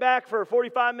sit back for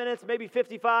 45 minutes, maybe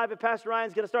 55 if Pastor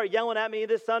Ryan's going to start yelling at me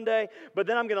this Sunday, but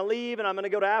then I'm going to leave and I'm going to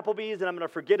go to Applebee's and I'm going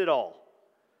to forget it all.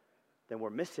 Then we're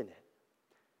missing it.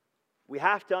 We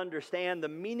have to understand the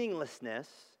meaninglessness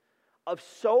of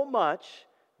so much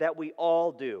that we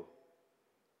all do.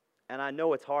 And I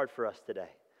know it's hard for us today.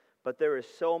 But there is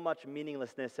so much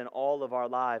meaninglessness in all of our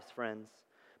lives, friends.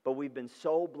 But we've been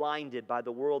so blinded by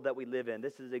the world that we live in.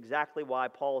 This is exactly why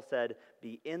Paul said,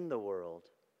 be in the world,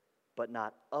 but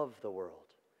not of the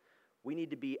world. We need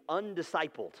to be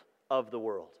undiscipled of the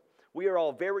world. We are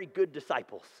all very good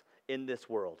disciples in this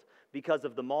world because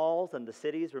of the malls and the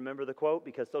cities. Remember the quote?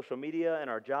 Because social media and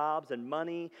our jobs and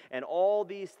money and all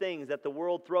these things that the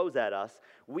world throws at us,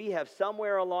 we have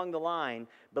somewhere along the line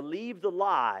believed the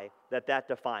lie that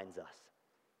defines us.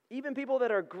 Even people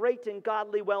that are great and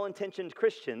godly, well-intentioned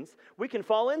Christians, we can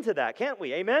fall into that, can't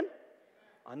we? Amen?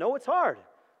 I know it's hard,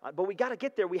 but we got to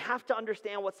get there. We have to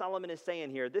understand what Solomon is saying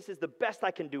here. This is the best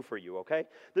I can do for you, okay?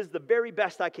 This is the very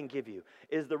best I can give you,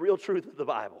 is the real truth of the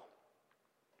Bible.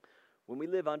 When we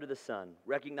live under the sun,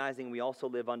 recognizing we also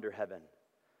live under heaven,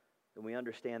 then we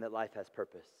understand that life has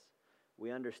purpose.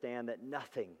 We understand that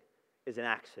nothing is an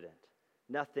accident.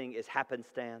 Nothing is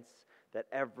happenstance, that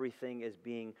everything is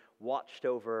being watched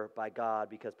over by God,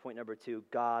 because point number 2,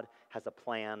 God has a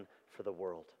plan for the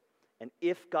world. And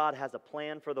if God has a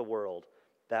plan for the world,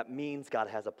 that means God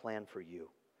has a plan for you.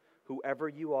 Whoever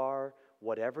you are,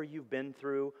 whatever you've been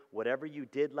through, whatever you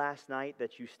did last night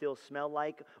that you still smell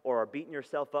like or are beating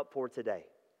yourself up for today,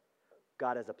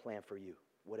 God has a plan for you,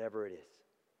 whatever it is.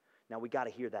 Now, we got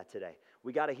to hear that today.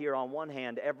 We got to hear on one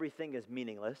hand, everything is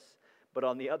meaningless, but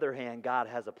on the other hand, God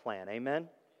has a plan. Amen?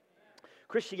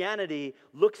 Christianity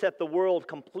looks at the world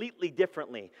completely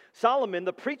differently. Solomon,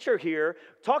 the preacher here,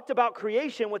 talked about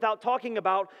creation without talking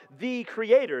about the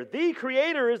Creator. The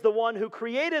Creator is the one who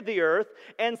created the earth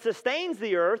and sustains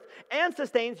the earth and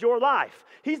sustains your life.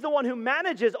 He's the one who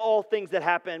manages all things that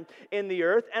happen in the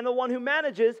earth and the one who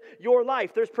manages your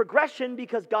life. There's progression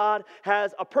because God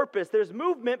has a purpose. There's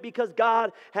movement because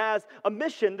God has a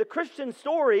mission. The Christian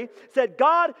story said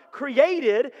God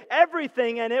created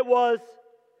everything and it was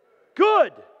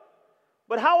good.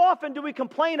 But how often do we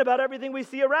complain about everything we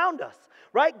see around us,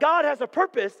 right? God has a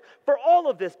purpose for all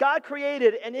of this. God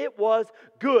created and it was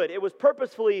good. It was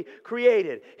purposefully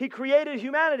created. He created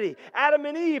humanity, Adam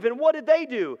and Eve, and what did they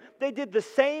do? They did the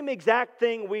same exact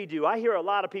thing we do. I hear a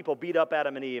lot of people beat up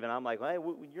Adam and Eve, and I'm like, hey,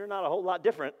 you're not a whole lot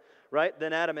different, right,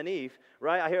 than Adam and Eve,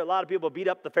 right? I hear a lot of people beat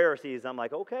up the Pharisees. I'm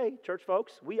like, okay, church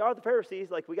folks, we are the Pharisees.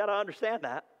 Like, we got to understand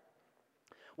that.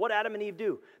 What Adam and Eve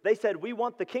do? They said, we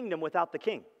want the kingdom without the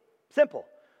king. Simple.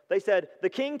 They said, the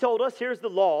king told us, here's the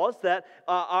laws that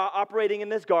are operating in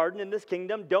this garden, in this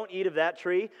kingdom. Don't eat of that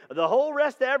tree. The whole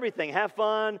rest of everything, have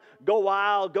fun, go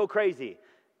wild, go crazy.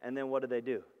 And then what did they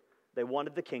do? They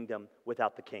wanted the kingdom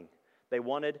without the king. They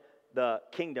wanted the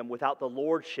kingdom without the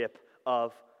lordship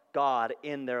of God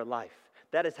in their life.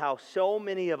 That is how so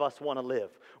many of us want to live.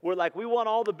 We're like, we want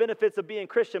all the benefits of being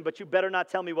Christian, but you better not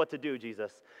tell me what to do,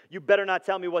 Jesus. You better not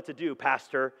tell me what to do,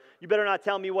 pastor. You better not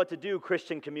tell me what to do,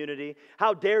 Christian community.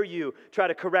 How dare you try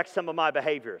to correct some of my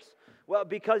behaviors? Well,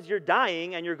 because you're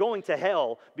dying and you're going to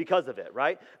hell because of it,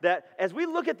 right? That as we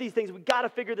look at these things, we got to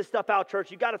figure this stuff out,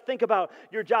 church. You got to think about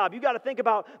your job. You got to think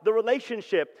about the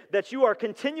relationship that you are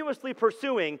continuously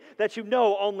pursuing that you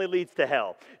know only leads to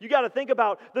hell. You got to think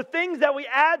about the things that we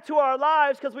add to our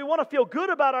lives because we want to feel good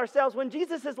about ourselves when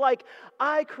Jesus is like,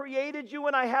 I created you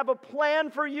and I have a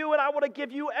plan for you and I want to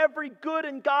give you every good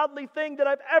and godly thing that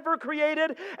I've ever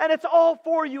created and it's all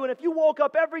for you. And if you woke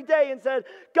up every day and said,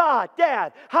 God,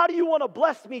 Dad, how do you want to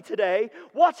bless me today?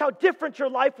 Watch how different your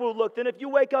life will look than if you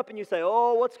wake up and you say,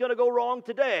 oh, what's going to go wrong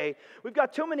today? We've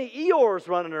got too many Eeyores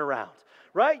running around,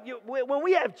 right? When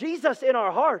we have Jesus in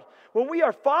our heart, when we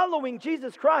are following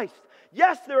Jesus Christ,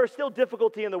 yes, there is still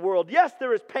difficulty in the world. Yes,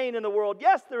 there is pain in the world.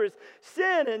 Yes, there is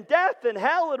sin and death and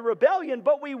hell and rebellion,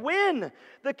 but we win.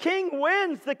 The King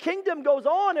wins. The kingdom goes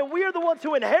on, and we are the ones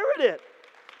who inherit it.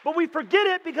 But we forget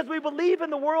it because we believe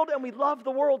in the world and we love the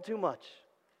world too much.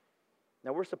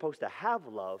 Now, we're supposed to have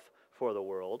love for the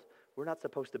world. We're not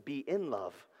supposed to be in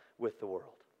love with the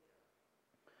world.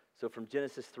 So from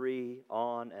Genesis 3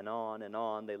 on and on and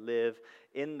on, they live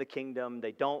in the kingdom.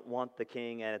 They don't want the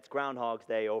king, and it's Groundhog's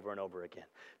Day over and over again.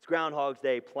 It's Groundhog's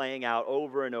Day playing out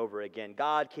over and over again.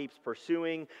 God keeps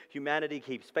pursuing. Humanity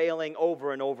keeps failing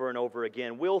over and over and over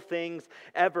again. Will things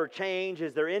ever change?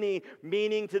 Is there any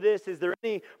meaning to this? Is there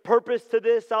any purpose to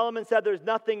this? Solomon said there's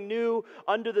nothing new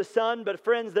under the sun, but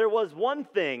friends, there was one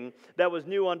thing that was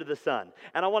new under the sun.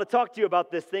 And I want to talk to you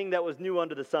about this thing that was new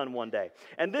under the sun one day.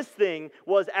 And this thing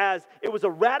was it was a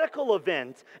radical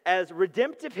event as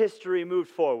redemptive history moved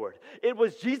forward. It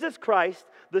was Jesus Christ,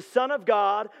 the Son of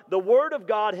God, the Word of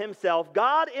God Himself,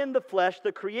 God in the flesh,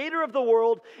 the Creator of the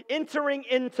world, entering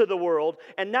into the world.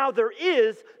 And now there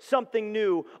is something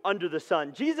new under the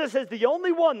sun. Jesus is the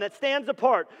only one that stands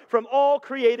apart from all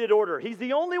created order. He's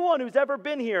the only one who's ever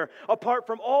been here apart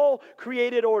from all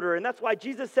created order. And that's why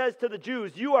Jesus says to the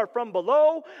Jews, you are from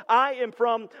below, I am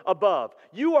from above.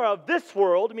 You are of this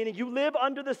world, meaning you live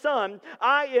under the sun.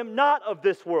 I am not of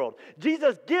this world.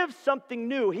 Jesus gives something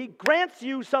new. He grants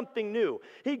you something new.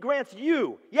 He grants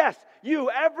you, yes, you,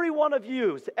 every one of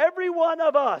you, every one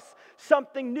of us,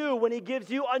 something new when He gives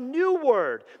you a new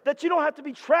word, that you don't have to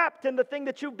be trapped in the thing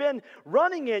that you've been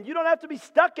running in. You don't have to be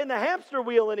stuck in the hamster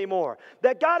wheel anymore.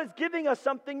 That God is giving us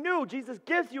something new. Jesus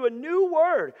gives you a new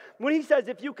word when He says,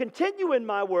 if you continue in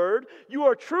my word, you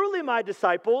are truly my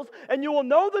disciples, and you will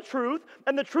know the truth,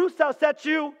 and the truth shall set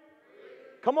you.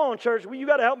 Come on, church. You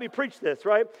got to help me preach this,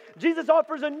 right? Jesus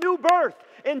offers a new birth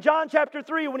in John chapter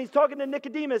 3 when He's talking to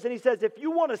Nicodemus, and He says, if you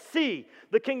want to see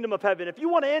the kingdom of heaven, if you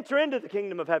want to enter into the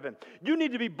kingdom of heaven, you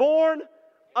need to be born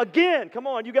again. Come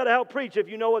on, you got to help preach if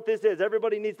you know what this is.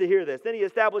 Everybody needs to hear this. Then He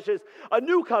establishes a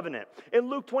new covenant in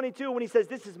Luke 22 when He says,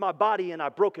 this is my body and I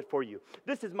broke it for you.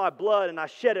 This is my blood and I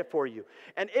shed it for you.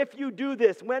 And if you do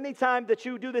this, anytime that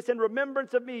you do this in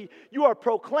remembrance of me, you are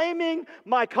proclaiming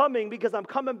my coming because I'm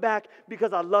coming back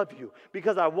because I love you,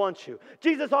 because I want you.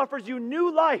 Jesus offers you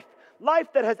new life, life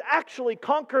that has actually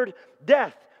conquered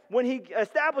death. When He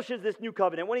establishes this new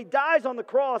covenant, when He dies on the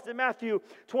cross in Matthew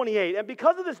 28. And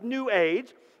because of this new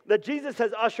age that Jesus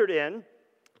has ushered in,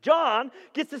 John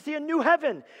gets to see a new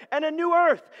heaven and a new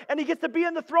earth. And he gets to be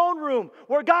in the throne room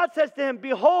where God says to him,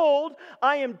 behold,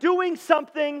 I am doing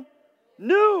something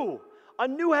new. A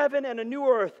new heaven and a new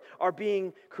earth are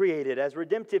being created as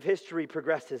redemptive history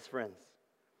progresses, friends.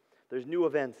 There's new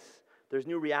events. There's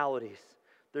new realities.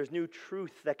 There's new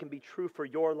truth that can be true for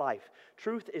your life.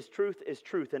 Truth is truth is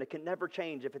truth, and it can never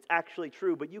change if it's actually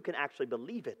true, but you can actually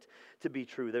believe it to be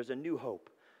true. There's a new hope.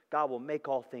 God will make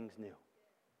all things new.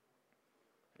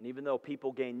 And even though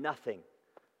people gain nothing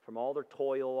from all their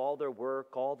toil, all their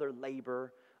work, all their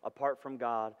labor, apart from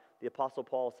God, the Apostle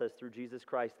Paul says through Jesus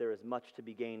Christ there is much to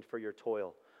be gained for your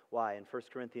toil. Why? In 1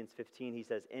 Corinthians 15 he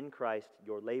says, in Christ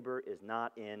your labor is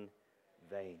not in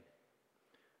vain.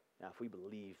 Now if we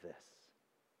believe this,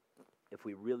 if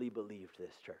we really believed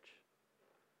this, church,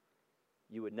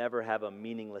 you would never have a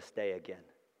meaningless day again.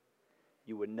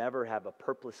 You would never have a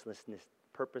purposeless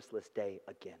day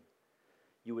again.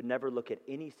 You would never look at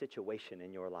any situation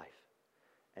in your life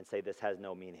and say this has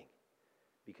no meaning.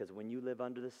 Because when you live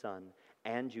under the sun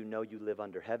and you know you live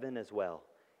under heaven as well,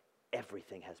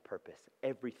 everything has purpose.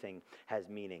 Everything has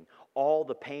meaning. All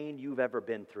the pain you've ever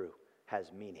been through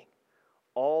has meaning.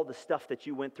 All the stuff that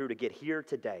you went through to get here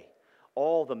today,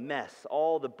 all the mess,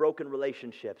 all the broken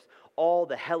relationships, all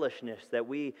the hellishness that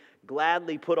we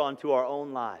gladly put onto our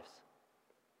own lives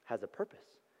has a purpose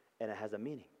and it has a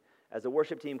meaning. As the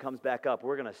worship team comes back up,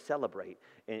 we're going to celebrate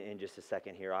in just a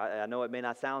second here. I know it may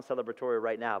not sound celebratory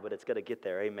right now, but it's going to get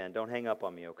there. Amen. Don't hang up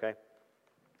on me, okay?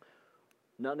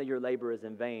 None of your labor is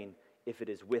in vain if it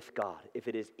is with God, if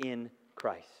it is in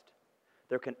Christ.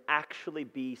 There can actually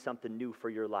be something new for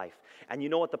your life. And you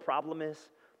know what the problem is?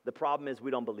 The problem is we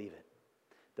don't believe it.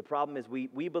 The problem is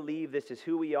we believe this is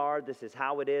who we are, this is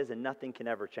how it is, and nothing can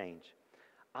ever change.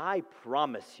 I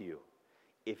promise you,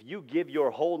 if you give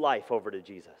your whole life over to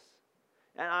Jesus,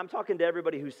 and I'm talking to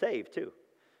everybody who's saved too,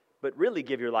 but really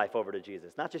give your life over to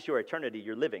Jesus, not just your eternity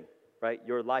you're living, right?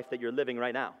 Your life that you're living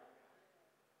right now.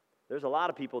 There's a lot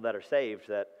of people that are saved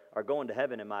that are going to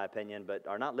heaven, in my opinion, but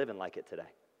are not living like it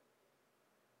today.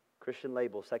 Christian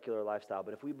label, secular lifestyle.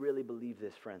 But if we really believe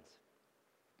this, friends,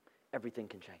 everything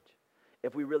can change.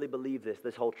 If we really believe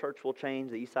this whole church will change,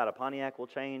 the east side of Pontiac will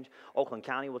change, Oakland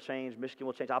County will change, Michigan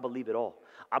will change. I believe it all.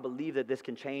 I believe that this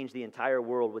can change the entire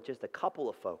world with just a couple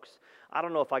of folks. I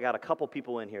don't know if I got a couple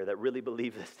people in here that really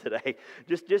believe this today.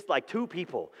 Just like 2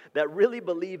 people that really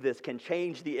believe this can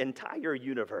change the entire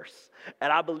universe.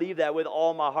 And I believe that with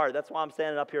all my heart. That's why I'm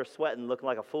standing up here sweating, looking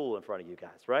like a fool in front of you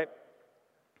guys, right?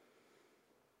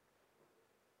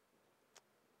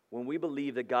 When we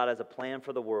believe that God has a plan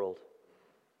for the world,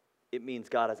 it means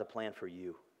God has a plan for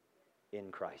you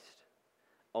in Christ,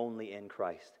 only in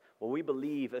Christ. When we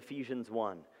believe Ephesians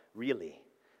 1, really,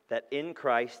 that in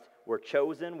Christ we're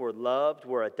chosen, we're loved,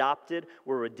 we're adopted,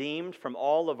 we're redeemed from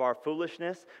all of our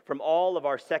foolishness, from all of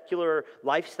our secular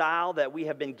lifestyle, that we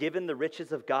have been given the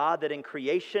riches of God, that in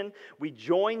creation we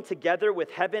join together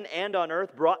with heaven and on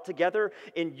earth, brought together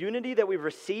in unity, that we've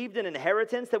received an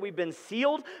inheritance, that we've been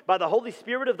sealed by the Holy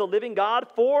Spirit of the living God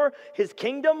for His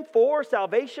kingdom, for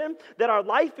salvation, that our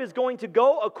life is going to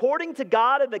go according to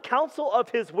God and the counsel of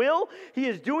His will. He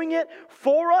is doing it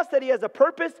for us, that He has a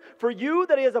purpose for you,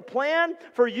 that He has a plan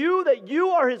for you, that you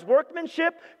are His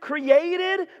workmanship,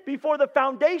 created before the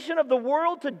foundation of the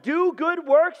world to do good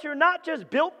works. You're not just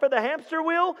built for the hamster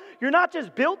wheel. You're not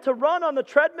just built to run on the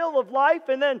treadmill of life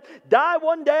and then die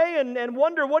one day and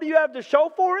wonder what do you have to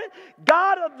show for it.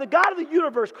 The God of the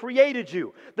universe created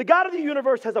you. The God of the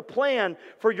universe has a plan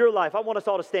for your life. I want us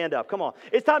all to stand up. Come on.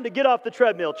 It's time to get off the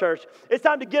treadmill, church. It's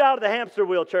time to get out of the hamster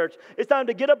wheel, church. It's time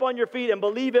to get up on your feet and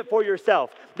believe it for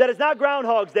yourself. That it's not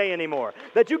Groundhog's Day anymore.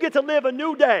 That you get to live a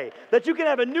new day. That you can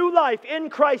have a new life in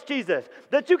Christ Jesus.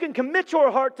 That you can commit your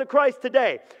heart to Christ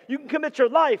today. You can commit your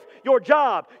life, your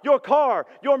job, your car,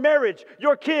 your marriage,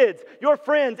 your kids, your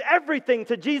friends, everything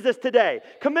to Jesus today.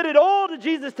 Commit it all to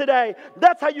Jesus today.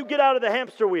 That's how you get out of the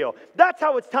hamster wheel. That's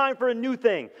how it's time for a new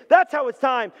thing. That's how it's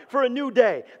time for a new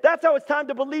day. That's how it's time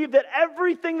to believe that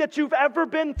everything that you've ever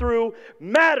been through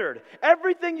mattered.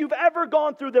 Everything you've ever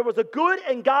gone through, there was a good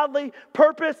and godly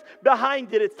purpose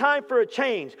behind it. It's time for a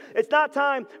change. It's not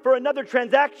time for another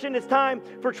transaction. It's time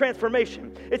for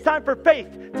transformation. It's time for faith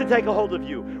to take a hold of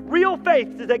you. Real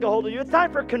faith to take a hold of you. It's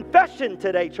time for confession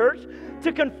today, church.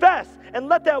 To confess and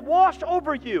let that wash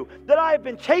over you that I have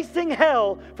been chasing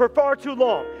hell for far too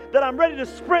long. That I'm ready to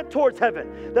sprint towards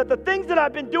heaven. That the things that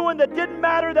I've been doing that didn't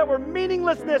matter, that were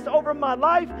meaninglessness over my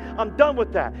life, I'm done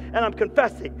with that. And I'm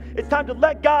confessing. It's time to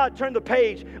let God turn the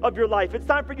page of your life. It's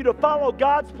time for you to follow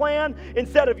God's plan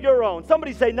instead of your own.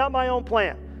 Somebody say, not my own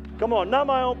plan. Come on, not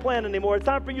my own plan anymore. It's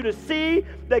time for you to see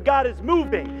that God is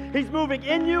moving. He's moving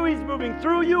in you. He's moving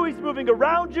through you. He's moving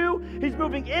around you. He's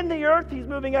moving in the earth. He's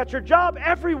moving at your job,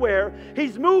 everywhere.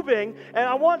 He's moving, and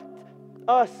I want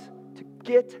us to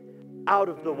get out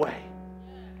of the way.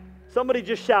 Somebody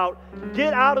just shout,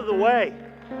 get out of the way.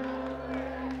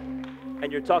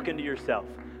 And you're talking to yourself.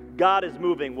 God is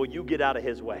moving. Will you get out of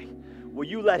His way? Will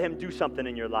you let Him do something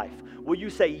in your life? Will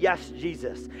you say yes,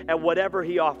 Jesus, and whatever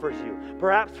He offers you?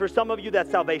 Perhaps for some of you,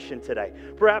 that's salvation today.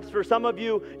 Perhaps for some of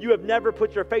you, you have never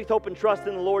put your faith, hope, and trust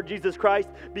in the Lord Jesus Christ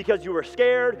because you were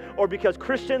scared or because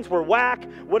Christians were whack,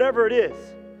 whatever it is.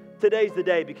 Today's the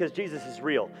day because Jesus is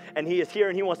real and He is here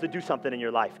and He wants to do something in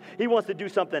your life. He wants to do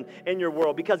something in your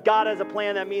world. Because God has a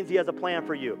plan, that means He has a plan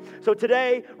for you. So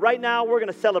today, right now, we're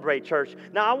going to celebrate, church.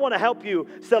 Now, I want to help you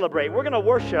celebrate. We're going to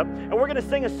worship and we're going to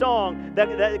sing a song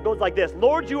that goes like this.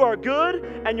 Lord, you are good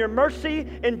and your mercy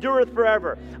endureth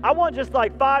forever. I want just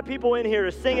like 5 people in here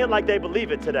to sing it like they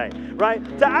believe it today, right?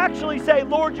 To actually say,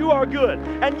 Lord, you are good.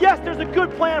 And yes, there's a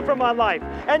good plan for my life.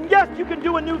 And yes, you can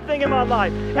do a new thing in my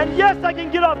life. And yes, I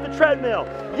can get off the treadmill.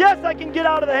 Yes, I can get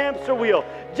out of the hamster wheel.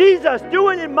 Jesus, do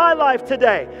it in my life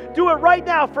today. Do it right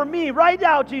now for me. Right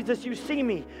now, Jesus, you see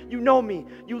me. You know me.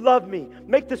 You love me.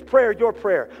 Make this prayer your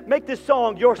prayer. Make this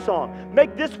song your song.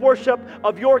 Make this worship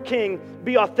of your King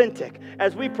be authentic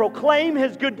as we proclaim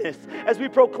His goodness, as we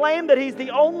proclaim that He's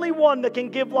the only one that can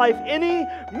give life any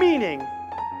meaning.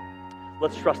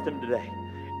 Let's trust Him today.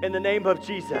 In the name of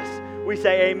Jesus, we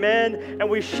say amen and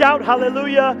we shout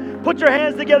hallelujah. Put your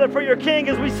hands together for your King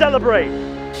as we celebrate.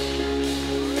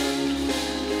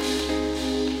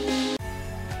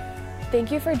 Thank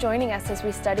you for joining us as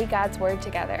we study God's Word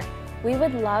together. We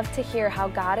would love to hear how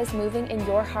God is moving in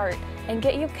your heart and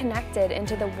get you connected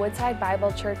into the Woodside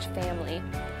Bible Church family.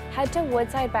 Head to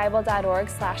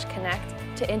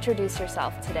woodsidebible.org/connect to introduce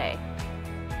yourself today.